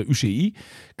bijeenkomst van de UCI.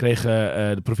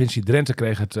 De provincie Drenthe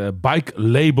kreeg het Bike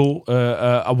Label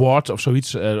Award of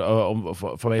zoiets.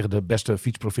 Vanwege de beste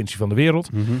fietsprovincie van de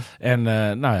wereld. Mm-hmm.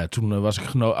 En toen was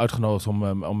ik uitgenodigd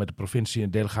om met de provincie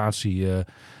een delegatie...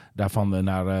 daarvan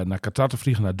naar Qatar te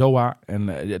vliegen, naar Doha. En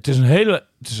het is een hele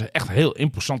Het is echt een heel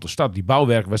imposante stad. Die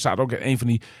bouwwerken, we staan ook in een van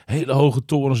die hele hoge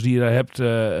torens die je daar hebt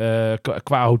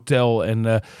qua hotel.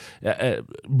 En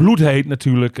bloedheet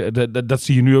natuurlijk. Dat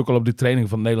zie je nu ook al op de training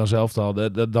van het Nederlands elftal.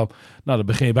 Dan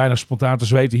begin je bijna spontaan te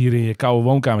zweten hier in je koude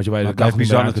woonkamertje. Maar het blijft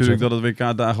bizar natuurlijk dat het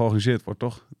WK daar georganiseerd wordt,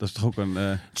 toch? Dat is toch ook een...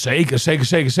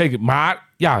 Zeker. Maar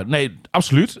ja, nee,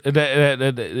 absoluut.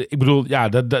 Ik bedoel, ja,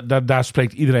 daar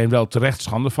spreekt iedereen wel terecht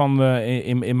schande van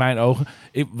in mijn ogen.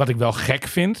 Wat ik wel gek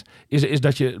vind, is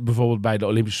dat je bijvoorbeeld bij de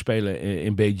Olympische Spelen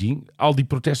in Beijing al die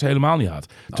protesten helemaal niet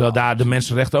had. Terwijl daar de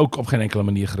mensenrechten ook op geen enkele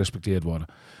manier gerespecteerd worden.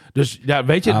 Dus ja,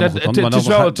 weet je,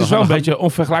 het is wel een beetje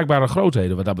onvergelijkbare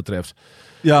grootheden wat dat betreft.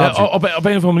 Ja, op een of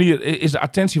andere manier is de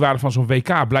attentiewaarde van zo'n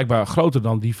WK blijkbaar groter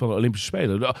dan die van de Olympische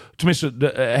Spelen. Tenminste,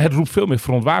 het roept veel meer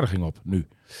verontwaardiging op nu.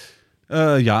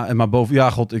 Maar boven... Ja,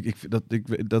 god, het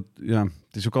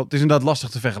is inderdaad lastig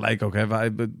te vergelijken ook. Hè.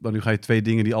 Maar nu ga je twee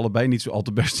dingen die allebei niet zo al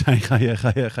te best zijn, ga je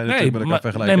natuurlijk met elkaar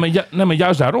vergelijken. Nee, maar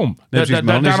juist daarom.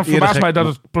 Daarom verbaast mij dat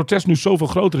het protest nu zoveel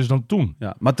groter is dan toen.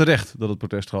 Ja, maar terecht dat het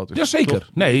protest groot is. Jazeker.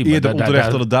 Nee, eerder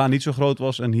onterecht dat het daar niet zo groot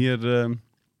was en hier...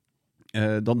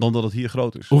 dan dat het hier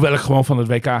groot is. Hoewel ik gewoon van het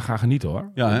WK ga genieten,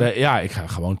 hoor. Ja, ik ga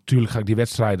gewoon... Tuurlijk ga ik die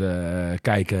wedstrijden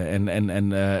kijken.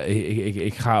 En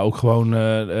ik ga ook gewoon...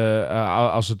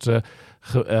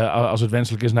 als het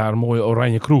wenselijk is naar een mooie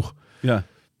oranje kroeg. Ja.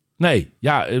 Nee,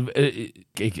 ja...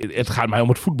 het gaat mij om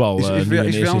het voetbal. Is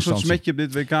er een soort smetje op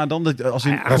dit WK dan?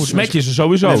 Smetje is er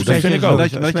sowieso. Dat vind ik ook. Dat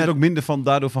je er ook minder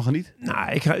daardoor van geniet?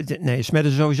 Nou, smet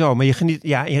is sowieso. Maar je geniet...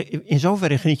 Ja, in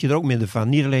zoverre geniet je er ook minder van.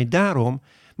 Niet alleen daarom...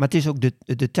 Maar het is ook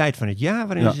de tijd van het jaar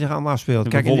waarin het zich allemaal afspeelt.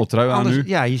 Kijk, volle trui aan nu.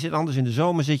 Ja, je zit anders in de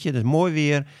zomer, dat is mooi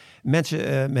weer.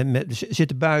 Mensen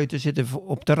zitten buiten, zitten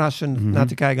op terrassen naar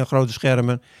te kijken, naar grote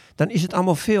schermen. Dan is het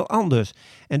allemaal veel anders.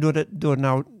 En door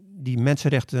nou die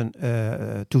mensenrechten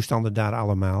toestanden daar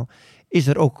allemaal, is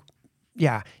er ook,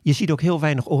 ja, je ziet ook heel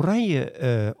weinig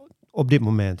oranje op dit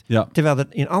moment. Ja. Terwijl dat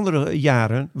in andere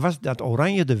jaren was dat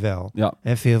oranje er wel. Ja.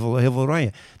 En heel veel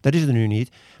oranje. Dat is er nu niet.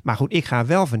 Maar goed, ik ga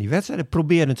wel van die wedstrijden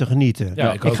proberen te genieten.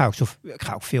 Ja, ik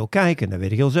ga ook veel kijken, dat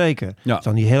weet ik heel zeker. Ja. Ik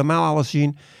zal niet helemaal alles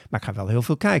zien, maar ik ga wel heel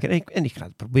veel kijken. En ik ga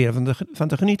het proberen van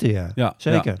te genieten, ja.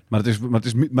 Zeker. Ja. Maar het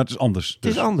is anders. Het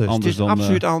is anders. Het is dan,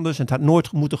 absoluut anders. En het had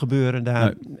nooit moeten gebeuren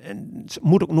daar. Nee. En het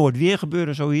moet ook nooit weer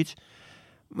gebeuren, zoiets.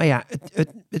 Maar ja,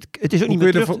 het is ook niet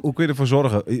meer terug. Hoe kun je ervoor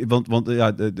zorgen?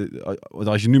 Want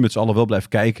als je nu met z'n allen wel blijft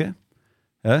kijken...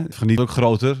 Het geniet ook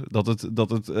groter dat het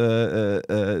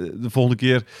de volgende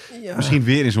keer misschien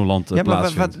weer in zo'n land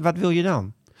plaatsvindt. Maar wat wil je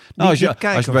dan? Nou, als je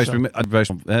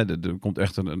er komt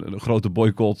echt een grote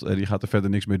boycott, die gaat er verder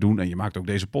niks mee doen. En je maakt ook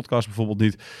deze podcast bijvoorbeeld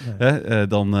niet. Nee.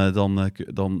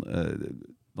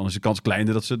 Dan is de kans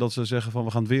kleiner dat ze zeggen van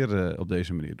we gaan het weer op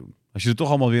deze manier doen. Als je er toch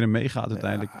allemaal weer in meegaat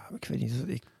uiteindelijk. Ja, ik weet niet,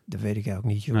 dat weet ik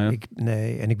eigenlijk niet. Nou ja.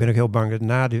 Nee, en ik ben ook heel bang dat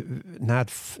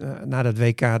na dat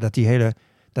WK dat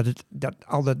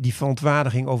die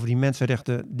verontwaardiging over die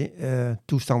mensenrechten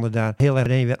toestanden daar heel erg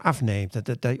weer afneemt. Dat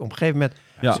op een gegeven moment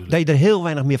dat je er heel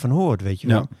weinig meer van hoort, weet je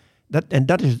wel. Ja.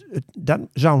 Dat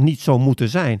zou niet zo moeten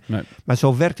zijn. Nee. Maar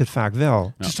zo werkt het vaak wel.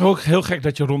 Ja. Het is toch ook heel gek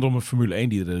dat je rondom een Formule 1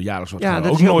 die er jaarlijks wordt dat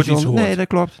ook is nooit iets hoort. Nee, dat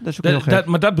klopt. Dat is ook heel gek.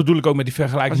 Maar dat bedoel ik ook met die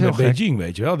vergelijking met Beijing, gek.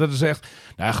 weet je wel. Dat is echt...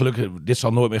 Nou, gelukkig, dit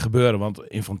zal nooit meer gebeuren, want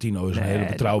Infantino is een hele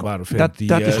betrouwbare vent.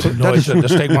 Daar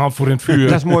steekt mijn hand voor in het vuur.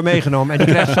 Dat is mooi meegenomen. En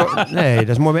die krijgt dat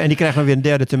is mooi. En die krijgt dan weer een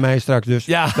derde termijn straks. Dus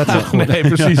dat is goed. Nee,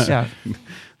 precies.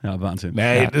 Ja, waanzin.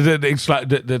 Nee,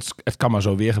 het kan maar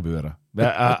zo weer gebeuren.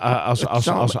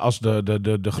 Als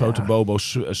de grote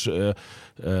bobo's,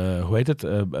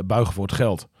 buigen voor het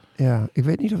geld. Ja, ik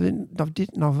weet niet of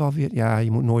dit nou wel weer... Ja,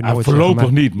 je moet nooit voorlopig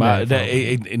zeggen, niet, maar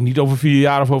niet over 4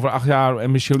 jaar of over 8 jaar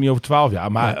en misschien niet over 12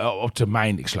 jaar. Maar op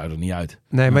termijn, ik sluit het niet uit.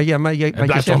 Nee, maar het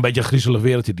blijft toch een beetje een griezelig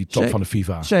wereldje, die top van de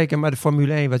FIFA. Zeker, maar de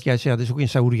Formule 1, wat jij zegt, is ook in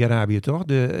Saoedi-Arabië, toch?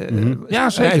 Ja,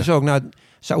 zeker. Is ook,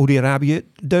 Saoedi-Arabië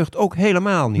deugt ook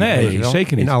helemaal niet. Nee,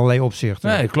 zeker niet. In allerlei opzichten.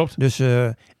 Nee, klopt. Dus,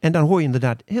 en dan hoor je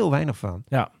inderdaad heel weinig van.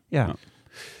 Ja.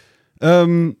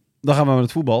 Dan gaan we met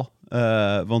het voetbal.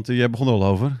 Want jij begon er al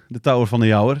over. De Tower van de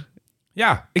Jouwer.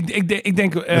 Ja, ik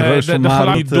denk de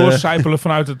geluiden die doorcijpelen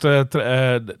vanuit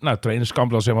het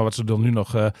trainerskamp, zeg maar, wat ze dan nu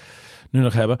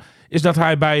nog hebben, is dat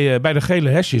hij bij de gele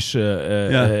hesjes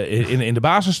in de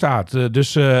basis staat.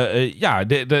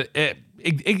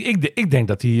 Ik denk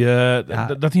dat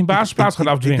hij een basisplaats gaat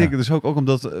afdwingen. Ik denk het dus ook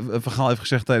omdat Van Gaal heeft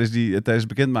gezegd tijdens de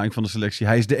bekendmaking van de selectie,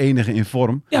 hij is de enige in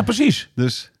vorm. Ja, precies.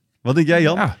 Dus, wat denk jij,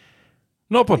 Jan? Ja.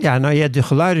 Noppert. Ja, nou ja, de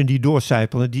geluiden die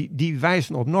doorcijpelen, die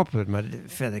wijzen op Noppert. Maar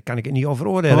verder kan ik het niet over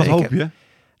oordelen. Maar wat hoop je?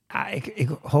 Ja, ik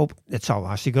hoop, het zou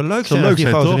hartstikke leuk zijn leuk als die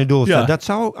zijn, gozer toch? in het doel staat. Ja. Dat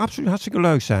zou absoluut hartstikke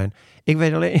leuk zijn. Ik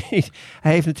weet alleen niet,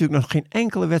 hij heeft natuurlijk nog geen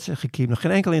enkele wedstrijd gekiept, nog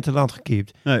geen enkel interland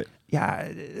gekiept. Nee. Ja,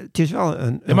 het is wel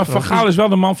een... Ja, maar Van Gaal is wel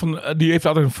de man van... die heeft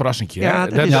altijd een verrassingje. Ja,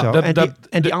 hè? dat is zo.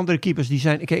 En die andere keepers, die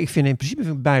zijn... Kijk, ik vind in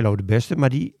principe Bijlo de beste, maar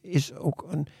die is ook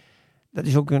een... Dat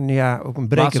is ook een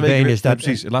brekenbeen. Is dat,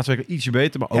 precies. Laatste week ietsje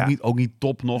beter, maar ook niet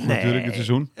top nog natuurlijk het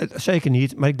seizoen. Zeker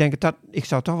niet. Maar ik denk ik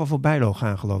zou toch wel voor Bijlo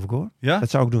gaan, geloof ik hoor. Ja? Dat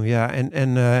zou ik doen, ja.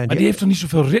 Maar die heeft toch niet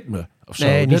zoveel ritme? Of zo?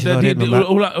 Nee, niet zoveel ritme,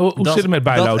 maar- Hoe zit het met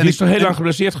Bijlo? Die is toch heel lang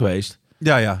geblesseerd geweest?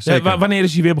 Ja, zeker. Wanneer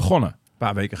is hij weer begonnen? Een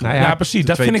paar weken Nou geleden. Ja, precies.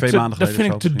 Dat vind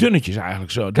ik te dunnetjes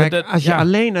eigenlijk zo. Kijk, als je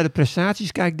alleen naar de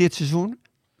prestaties kijkt dit seizoen,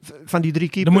 van die 3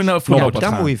 keepers... Dan moet je nou voor Noppert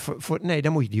dan gaan. moet je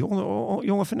dan moet je die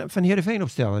jongen van Heerenveen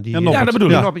opstellen. Die, Noppert. Ja, dat bedoel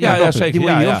ik. Noppert, Ja, Noppert. zeker. Die moet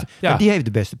je Ja, niet ja. opstellen. Maar die heeft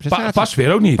de beste prestaties. Pas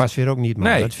weer ook niet. Pas weer ook niet, man.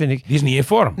 Nee, Dat vind ik... die is niet in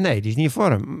vorm. Nee, die is niet in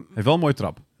vorm. Heeft wel een mooie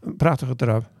trap. Een prachtige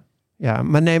trap. Ja,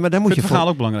 maar dan moet Vind je het verhaal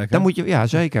ook belangrijk, hè? dan moet je, ja,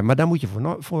 zeker. Maar dan moet je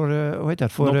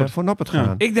voor Noppert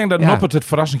gaan. Ik denk dat Ja. Noppert het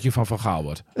verrassingje van Van Gaal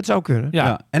wordt. Het zou kunnen. Ja.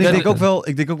 Ja. En ik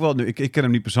denk ook wel nu, ik ken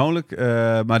hem niet persoonlijk,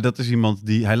 maar dat is iemand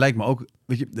die, hij lijkt me ook,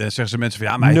 weet je, zeggen ze mensen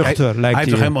van ja, maar hij Nuchter lijkt heeft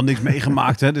toch helemaal niks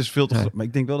meegemaakt, hè? Dus veel te, Nee. maar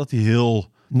ik denk wel dat hij heel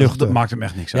Nuchter. Dat maakt hem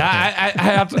echt niks uit. Ja,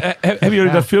 hij had... hebben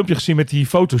jullie dat filmpje gezien met die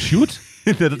fotoshoot?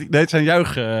 Nee, het zijn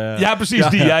juich... Ja, precies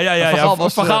die. Ja.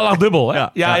 Van Gaal lag dubbel, hè?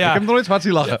 Ja. Ik heb hem nog nooit hard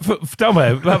zien lachen. Vertel me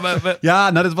even. Ja,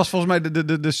 nou, dat was volgens mij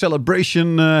de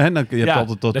celebration. Je hebt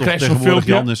altijd toch krijg je zo'n tegenwoordig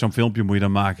filmpje. Jan, en zo'n filmpje moet je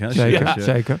dan maken. Hè? Zeker,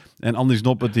 zeker. En Andries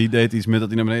Noppert die deed iets met dat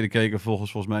hij naar beneden keek. En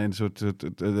volgens mij een soort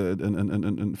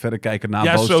een verrekijker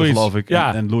nabootste, zoiets. geloof ik.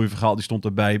 Ja. En Louis van Gaal die stond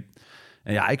erbij.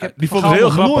 En ja, ik heb Die vond Van het Gaal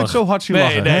heel nog grappig. nooit zo hard zien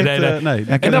lachen. Nee.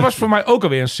 En dat was voor mij ook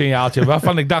alweer een signaaltje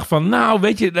waarvan ik dacht van, nou,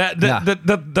 weet je,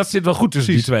 dat zit wel goed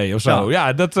tussen die twee of zo.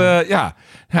 Ja,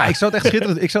 Ja, ik zou het echt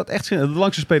schitterend. De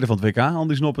langste speler van het WK,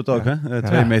 Andries Noppert ook, hè?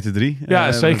 2,3 meter.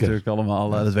 Ja, zeker. Natuurlijk allemaal,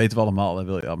 dat weten we allemaal,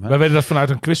 William. Hè? wij weten dat vanuit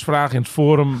een quizvraag in het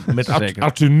forum met Zeker.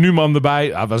 Arthur Numan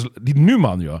erbij. Die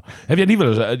Numan, joh. Heb jij die wel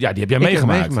eens? Ja, die heb jij Ik heb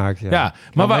meegemaakt. ja. Ja,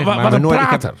 maar wat een nooit- ik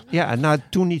heb- prater. Ja, nou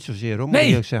toen niet zozeer hoor, moet ik Nee,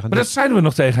 eerlijk zeggen. maar dat zeiden we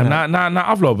nog tegen hem. Ja. Na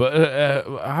aflopen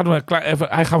hadden we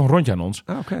hij gaf een rondje aan ons.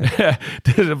 Oké.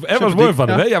 Dus het was mooi van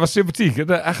hem, hè? Ja, was sympathiek.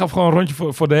 Hij gaf gewoon een rondje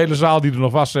voor de hele zaal die er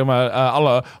nog was. Zeg maar,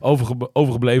 alle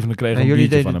overgeblevenen kregen En een jullie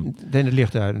biertje van hem. deden het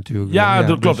licht uit natuurlijk. Ja,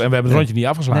 dat klopt. dus- En we hebben het rondje niet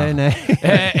afgeslagen. Nee.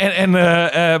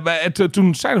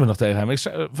 Toen zeiden we nog tegen hem. Ik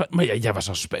zei, maar jij was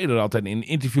als speler altijd in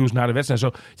interviews na de wedstrijd en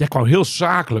zo. Jij kwam heel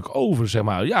zakelijk over, zeg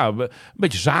maar. Ja, een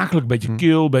beetje zakelijk, een beetje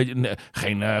kil.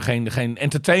 Geen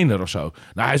entertainer of zo.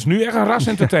 Nou, hij is nu echt een ras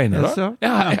entertainer. Is dat hoor. zo?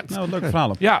 Ja, echt. Nou, leuke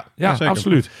verhalen. Ja, zeker.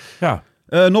 absoluut. Ja.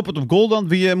 Noppert op goal dan.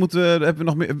 Wie moet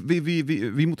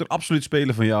er absoluut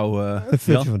spelen van jou?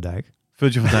 Virgil Jan? van Dijk.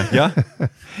 Virgil van Dijk, ja?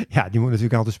 Ja, die moet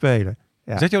natuurlijk altijd spelen.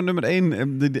 Ja. Zet jou nummer 1.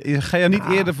 Ga je niet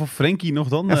eerder voor Frenkie nog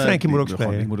dan? En Frenkie moet ook die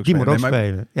spelen. moet ook Die moet ook Nee, maar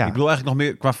spelen. Ja. Ik bedoel eigenlijk nog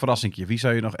meer qua verrassingje. Wie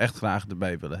zou je nog echt graag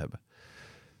erbij willen hebben?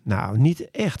 Nou,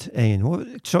 niet echt één hoor.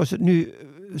 Zoals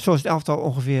het elftal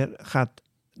ongeveer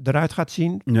eruit gaat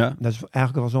zien. Ja. Dat is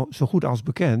eigenlijk wel zo goed als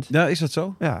bekend. Ja, is dat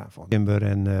zo? Ja, van Timber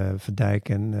en Van Dijk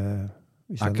en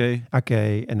wie is dat? Ake,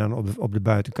 Ake. En dan op de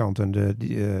buitenkant en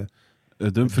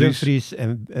Dumfries.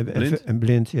 en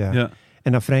Blind. Ja. Ja.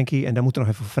 En dan Frenkie. En dan moet er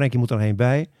nog even Frenkie moet er nog één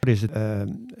bij. Er is het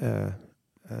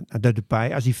de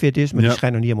Depay, als hij fit is. Maar die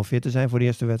schijnt nog niet helemaal fit te zijn voor de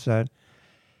eerste wedstrijd.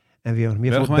 En wie nog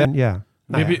meer voor Bergwijn? Ben? Ja.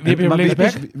 Wie Nou heb je op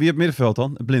linksback? Wie op middenveld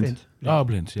dan? Blind. Oh,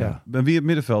 Blind, ja. En wie op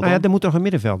middenveld Nou dan? ja, er moet nog een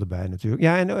middenvelder bij natuurlijk.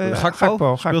 Ja, en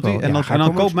Gakpo? Speelt hij? En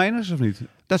dan Koopmeiners of niet?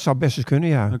 Dat zou best eens kunnen,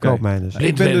 ja. Oké. Koopmeiners.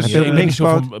 Ik ben dus, ik ben niet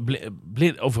linkspoot. zo van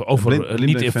Blind, over Blind niet ben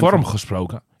in ik fan vorm van.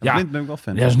 gesproken. Ja. Ja, Blind ben ik wel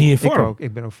fan. dat is niet in Ik vorm. ook.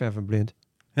 Ik ben ook fan van Blind.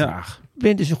 Ja.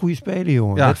 Blind is een goede speler,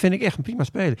 jongen. Ja. Dat vind ik echt een prima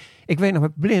speler. Ik weet nog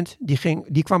met Blind,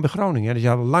 die kwam bij Groningen. Dat is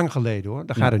al lang geleden hoor.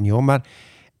 Daar gaat het niet om. Maar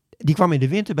die kwam in de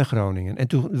winter bij Groningen. En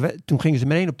toen gingen ze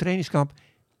meteen op trainingskamp.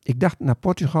 Ik dacht naar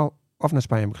Portugal of naar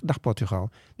Spanje. Ik dacht Portugal.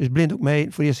 Dus Blind ook mee.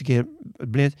 Voor de eerste keer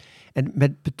Blind. En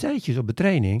met partijtjes op de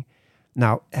training.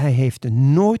 Nou, hij heeft er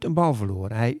nooit een bal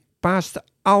verloren. Hij paaste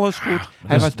alles goed.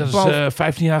 Dat is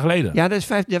 15 jaar geleden. Ja,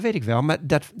 dat weet ik wel. Maar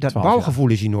dat 12 balgevoel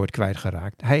is hij nooit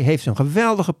kwijtgeraakt. Hij heeft een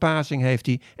geweldige passing, heeft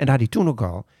hij. En dat had hij toen ook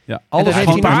al. Ja, En alles dat heeft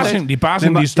gewoon hij Die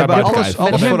passing die staat alles, buiten kijf.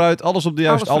 alles Met hem- vooruit, alles op de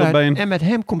juiste, Alles allebei. vooruit. En met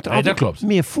hem komt er Nee, dat altijd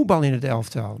klopt. meer voetbal in het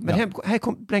elftal. Met hem, hij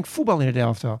brengt voetbal in het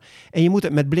elftal. En je moet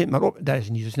het met Blind maar op... Dat is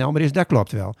niet zo snel, maar dat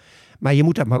klopt wel. Maar je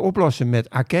moet dat maar oplossen met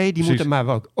Ake. Die moet er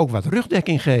maar ook wat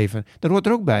rugdekking geven. Dat hoort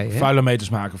er ook bij. Hè? Vuile meters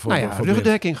maken voor Nou ja, voor Blind.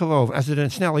 rugdekking gewoon. Als er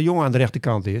een snelle jongen aan de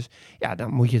rechterkant is... Ja,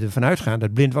 dan moet je ervan uitgaan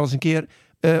dat Blind wel eens een keer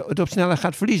het op snelheid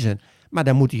gaat verliezen. Maar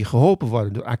dan moet hij geholpen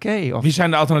worden door Ake. Of Wie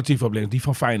zijn de alternatieven op links? Die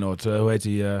van Feyenoord, hoe heet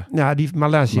die? die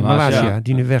Malaysia,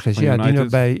 die nu weg is. Van Ja, die nu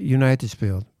United. bij United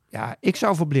speelt. Ja, ik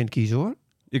zou voor Blind kiezen, hoor.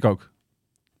 Ik ook.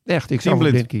 Echt, ik zou Team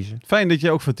voor Blind. Blind kiezen. Fijn dat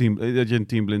je ook voor dat je een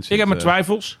Team Blind zit. Ik heb mijn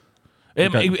twijfels.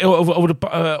 Over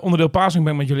de onderdeel passing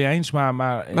ben ik met jullie eens,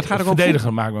 maar het gaat ook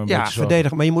verdedigen maakt me een beetje zorgen.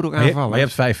 verdedigen, maar je moet ook aanvallen. Maar je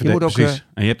hebt 5 verdedigers, moet ook, precies.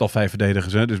 En je hebt al 5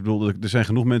 verdedigers. Hè? Dus ik bedoel, er zijn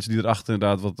genoeg mensen die erachter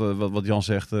inderdaad, wat Jan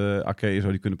zegt, Ake en zo,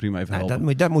 die kunnen prima even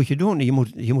helpen. Dat moet je doen.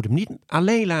 Je moet hem niet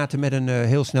alleen laten met een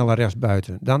heel snelle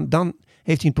rechtsbuiten. Dan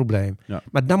heeft hij een probleem. Ja.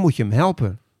 Maar dan moet je hem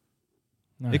helpen.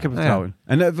 Nou, ik heb er vertrouwen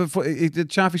in. En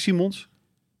Xavi Simons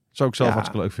zou ik zelf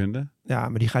hartstikke leuk vinden. Ja,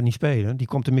 maar die gaat niet spelen. Die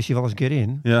komt er misschien wel eens een keer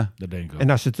in. Ja. Dat denk ik ook. En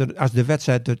als de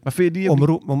wedstrijd... Maar vind je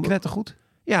die knettergoed?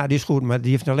 Ja, die is goed. Maar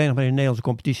die heeft alleen nog maar in de Nederlandse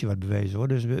competitie wat bewezen, hoor.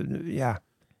 Dus ja...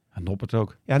 En Noppert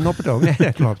ook. Ja, Noppert ook. Nee,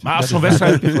 dat klopt. Maar als zo'n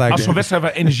wedstrijd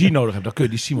waar energie nodig hebt, dan kun je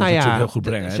die Simons natuurlijk heel goed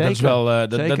brengen. Zeker, dat is wel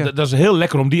dat is heel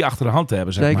lekker om die achter de hand te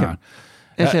hebben, zeg maar.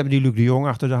 En ze hebben die Luc de Jong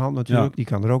achter de hand natuurlijk. Ja. Die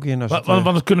kan er ook in. Want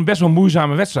het kunnen best wel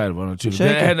moeizame wedstrijden worden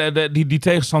natuurlijk. Zeker. Die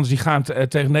tegenstanders die gaan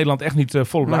tegen Nederland echt niet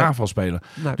vol op de aanval spelen.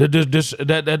 Nee. Dus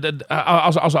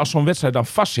als zo'n wedstrijd dan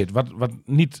vastzit, wat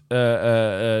niet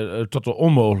tot de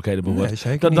onmogelijkheden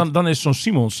behoort, dan is zo'n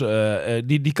Simons,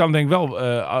 die kan denk ik wel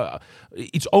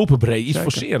iets openbreken, iets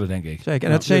forceren, denk ik. Zeker.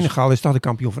 En het Senegal is toch de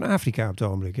kampioen van Afrika op het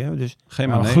ogenblik. Hè? Dus,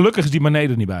 gelukkig is die Mané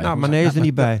er niet bij. Nou, Mané is er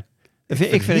niet bij. Ik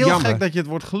vind het heel jammer. gek dat je het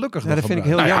woord gelukkig dat vind ik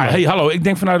heel jammer. Hey, hallo, ik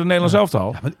denk vanuit het Nederlands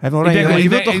elftal. Ik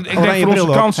denk voor onze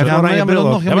kansen.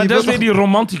 Maar dat is weer die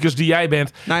romanticus die jij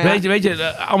bent. Weet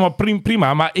je, allemaal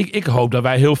prima. Maar ik hoop dat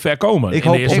wij heel ver komen. Ik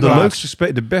hoop om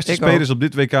de beste spelers op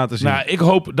dit WK te zien. Nou, ik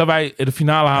hoop dat wij de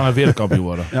finale halen en wereldkampioen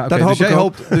worden. Dat hoop ik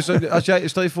ook. Dus als jij,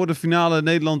 stel je voor de finale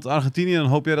Nederland-Argentinië, dan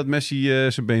hoop jij dat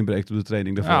Messi zijn been breekt op de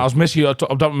training daarvoor. Als Messi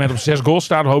op dat moment op 6 goals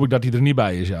staat, dan hoop ik dat hij er niet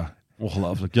bij is, ja.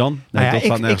 Ongelooflijk. Jan?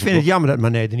 Ik vind het jammer dat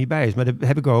Mané er niet bij is. Maar dat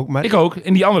heb ik ook. Maar... Ik ook.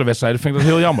 In die andere wedstrijden vind ik dat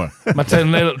heel jammer. Maar tegen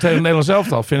Nederland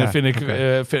zelf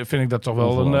vind ik dat toch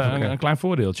wel een klein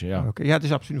voordeeltje. Ja. Okay. Ja, het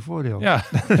is absoluut een voordeel. Ja.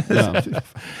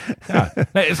 Ja.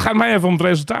 Nee, het gaat mij even om het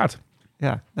resultaat.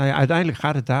 Ja, uiteindelijk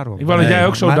gaat het daarom. Ik wou dat jij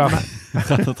ook zo dacht.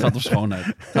 Het gaat om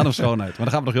schoonheid. Maar daar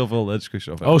gaan we nog heel veel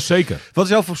discussies over. Oh, zeker. Wat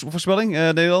is jouw voorspelling,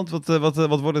 Nederland?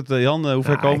 Wat wordt het, Jan? Hoe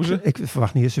ver komen ze? Ik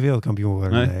verwacht niet dat ze wereldkampioen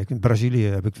worden. Nee. Brazilië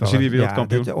heb ik wel. Brazilië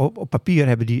wereldkampioen. Op papier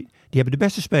hebben die hebben de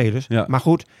beste spelers. Ja. Maar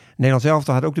goed, Nederland zelf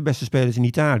had ook de beste spelers in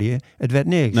Italië. Het werd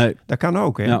niks. Nee. Dat kan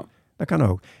ook, hè? Ja. Dat kan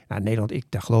ook. Nou, Nederland,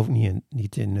 daar geloof ik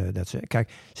niet in dat ze... Kijk,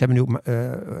 ze hebben nu ook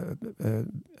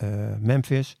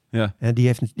Memphis. Ja. En die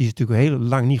is natuurlijk heel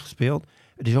lang niet gespeeld.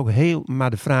 Het is ook maar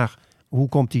de vraag,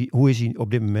 hoe is hij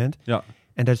op dit moment? Ja.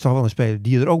 En dat is toch wel een speler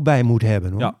die je er ook bij moet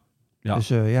hebben, hoor. Ja. Dus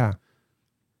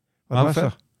Wat was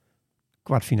er?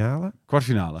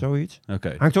 Kwartfinale. Zoiets.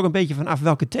 Okay. Hangt ook een beetje van af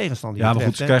welke tegenstander je maar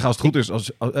goed, ze krijgen als het goed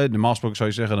is, normaal gesproken zou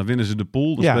je zeggen, dan winnen ze de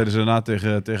pool. Dan spelen ze daarna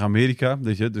tegen Amerika.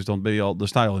 Weet je? Dus dan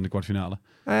sta je al in de kwartfinale.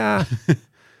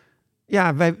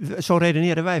 Zo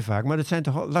redeneren wij vaak. Maar dat zijn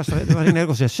toch lastig. Wat ik net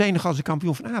al zei, Senegal is de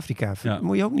kampioen van Afrika.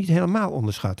 Moet je ook niet helemaal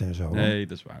onderschatten en zo. Nee,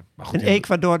 dat is waar. Maar goed, en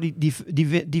Ecuador,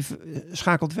 die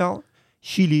schakelt wel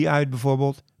Chili uit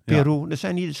bijvoorbeeld. Peru, dat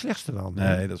zijn niet de slechtste landen.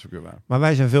 Nee, dat is ook weer waar. Maar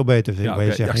wij zijn veel beter, wil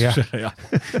je zeggen.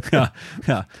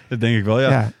 Ja, dat denk ik wel,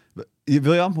 ja.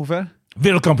 William, hoe ver?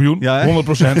 Wereldkampioen, 100%.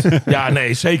 Ja,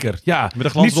 nee, zeker. Ja.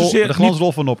 Met de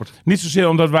glansrol van Noppert. Niet zozeer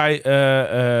omdat wij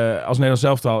als Nederlands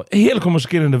elftal... Heerlijk om eens een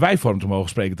keer in de wijvorm te mogen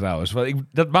spreken trouwens.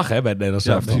 Dat mag hè, bij het Nederlands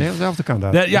elftal. Het Nederlands elftal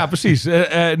kan dat. Ja, precies.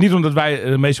 Niet omdat wij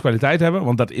de meeste kwaliteit hebben,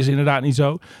 want dat is inderdaad niet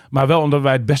zo. Maar wel omdat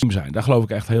wij het beste team zijn. Daar geloof ik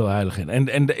echt heel heilig in.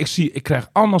 En ik krijg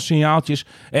allemaal signaaltjes.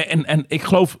 En ik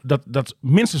geloof dat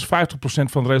minstens 50%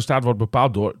 van het resultaat wordt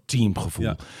bepaald door teamgevoel.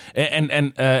 Ja.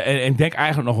 En ik denk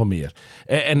eigenlijk nog wel meer.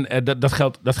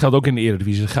 Dat geldt ook in de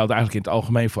Eredivisie. Dat geldt eigenlijk in het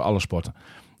algemeen voor alle sporten.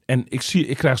 En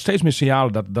ik krijg steeds meer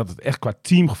signalen dat het echt qua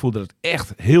teamgevoel, dat het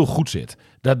echt heel goed zit.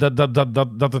 Dat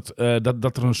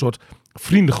er een soort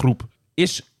vriendengroep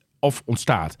is of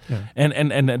ontstaat. Ja.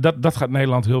 En dat gaat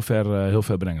Nederland heel ver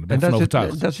brengen. Daar ben ik van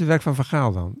overtuigd. Dat is het werk van Van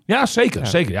Gaal dan? Ja, zeker. Ja.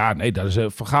 Zeker. Ja, nee, dat is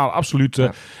Van Gaal absoluut.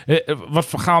 Wat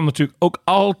Van Gaal natuurlijk ook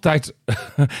altijd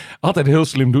heel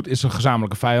slim doet, is een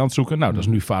gezamenlijke vijand zoeken. Nou, dat is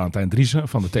nu Valentijn Driessen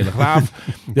van de Telegraaf.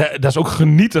 Dat is ook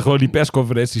genieten, gewoon die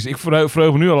persconferenties. Ik verheug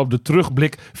me nu al op de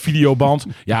terugblik videoband.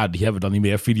 Ja, die hebben we dan niet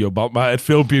meer, videoband. Maar het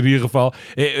filmpje in ieder geval.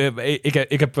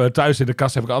 Ik heb thuis in de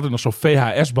kast heb ik altijd nog zo'n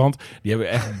VHS-band. Die hebben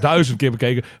we echt 1000 keer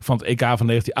bekeken. van het EK van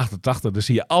 1988. Dan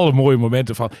zie je alle mooie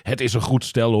momenten van het is een goed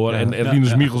stel hoor. En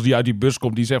Rinus Michels die uit die bus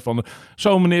komt, die zegt van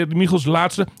zo meneer Michels, de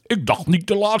laatste. Ik dacht niet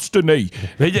de laatste, nee.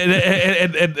 Weet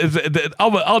je,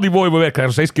 al die mooie momenten krijgen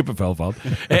er steeds kippenvel van.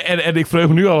 En ik vreug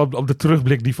me nu al op de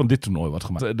terugblik die van dit toernooi wordt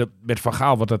gemaakt. Met Van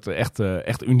Gaal wordt het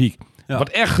echt uniek. Ja. Wat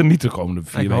echt genieten de komende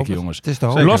 4 weken, jongens. Het is de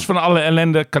hoop. Los van alle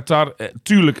ellende, Qatar,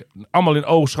 tuurlijk, allemaal in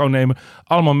oogschouw nemen.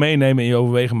 Allemaal meenemen in je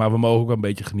overwegen. Maar we mogen ook wel een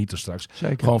beetje genieten straks.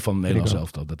 Zeker. Gewoon van Nederland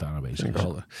zelf dat daar aanwezig is. Wij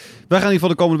gaan in ieder geval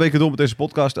de komende weken door met deze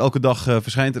podcast. Elke dag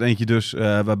verschijnt er eentje dus.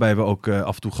 Waarbij we ook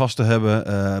af en toe gasten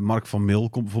hebben. Mark van Mil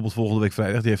komt bijvoorbeeld volgende week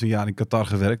vrijdag. Die heeft een jaar in Qatar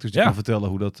gewerkt. Dus die kan vertellen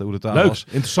hoe dat daar leuk, was.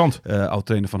 Interessant.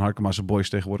 Oud-trainer van Harkema's Boys.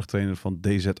 Tegenwoordig trainer van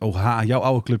DZOH. Jouw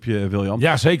oude clubje, William.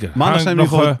 Ja, zeker. Maandag zijn we in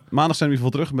ieder geval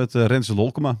terug met Renze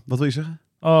Lolkema. Wat wil je zeggen?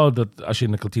 Oh, dat als je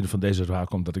in de kantine van DZOH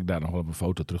komt, dat ik daar nog wel op een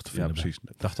foto terug te vinden ben. Precies.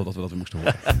 Ik dacht al dat we dat weer moesten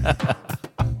horen.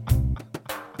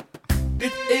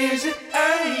 Dit is het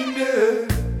einde,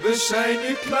 we zijn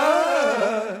nu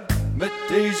klaar met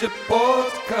deze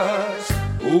podcast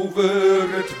over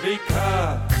het WK.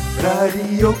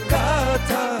 Radio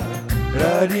Qatar,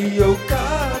 Radio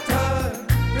Qatar,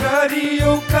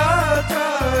 Radio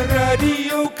Qatar,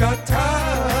 Radio Qatar.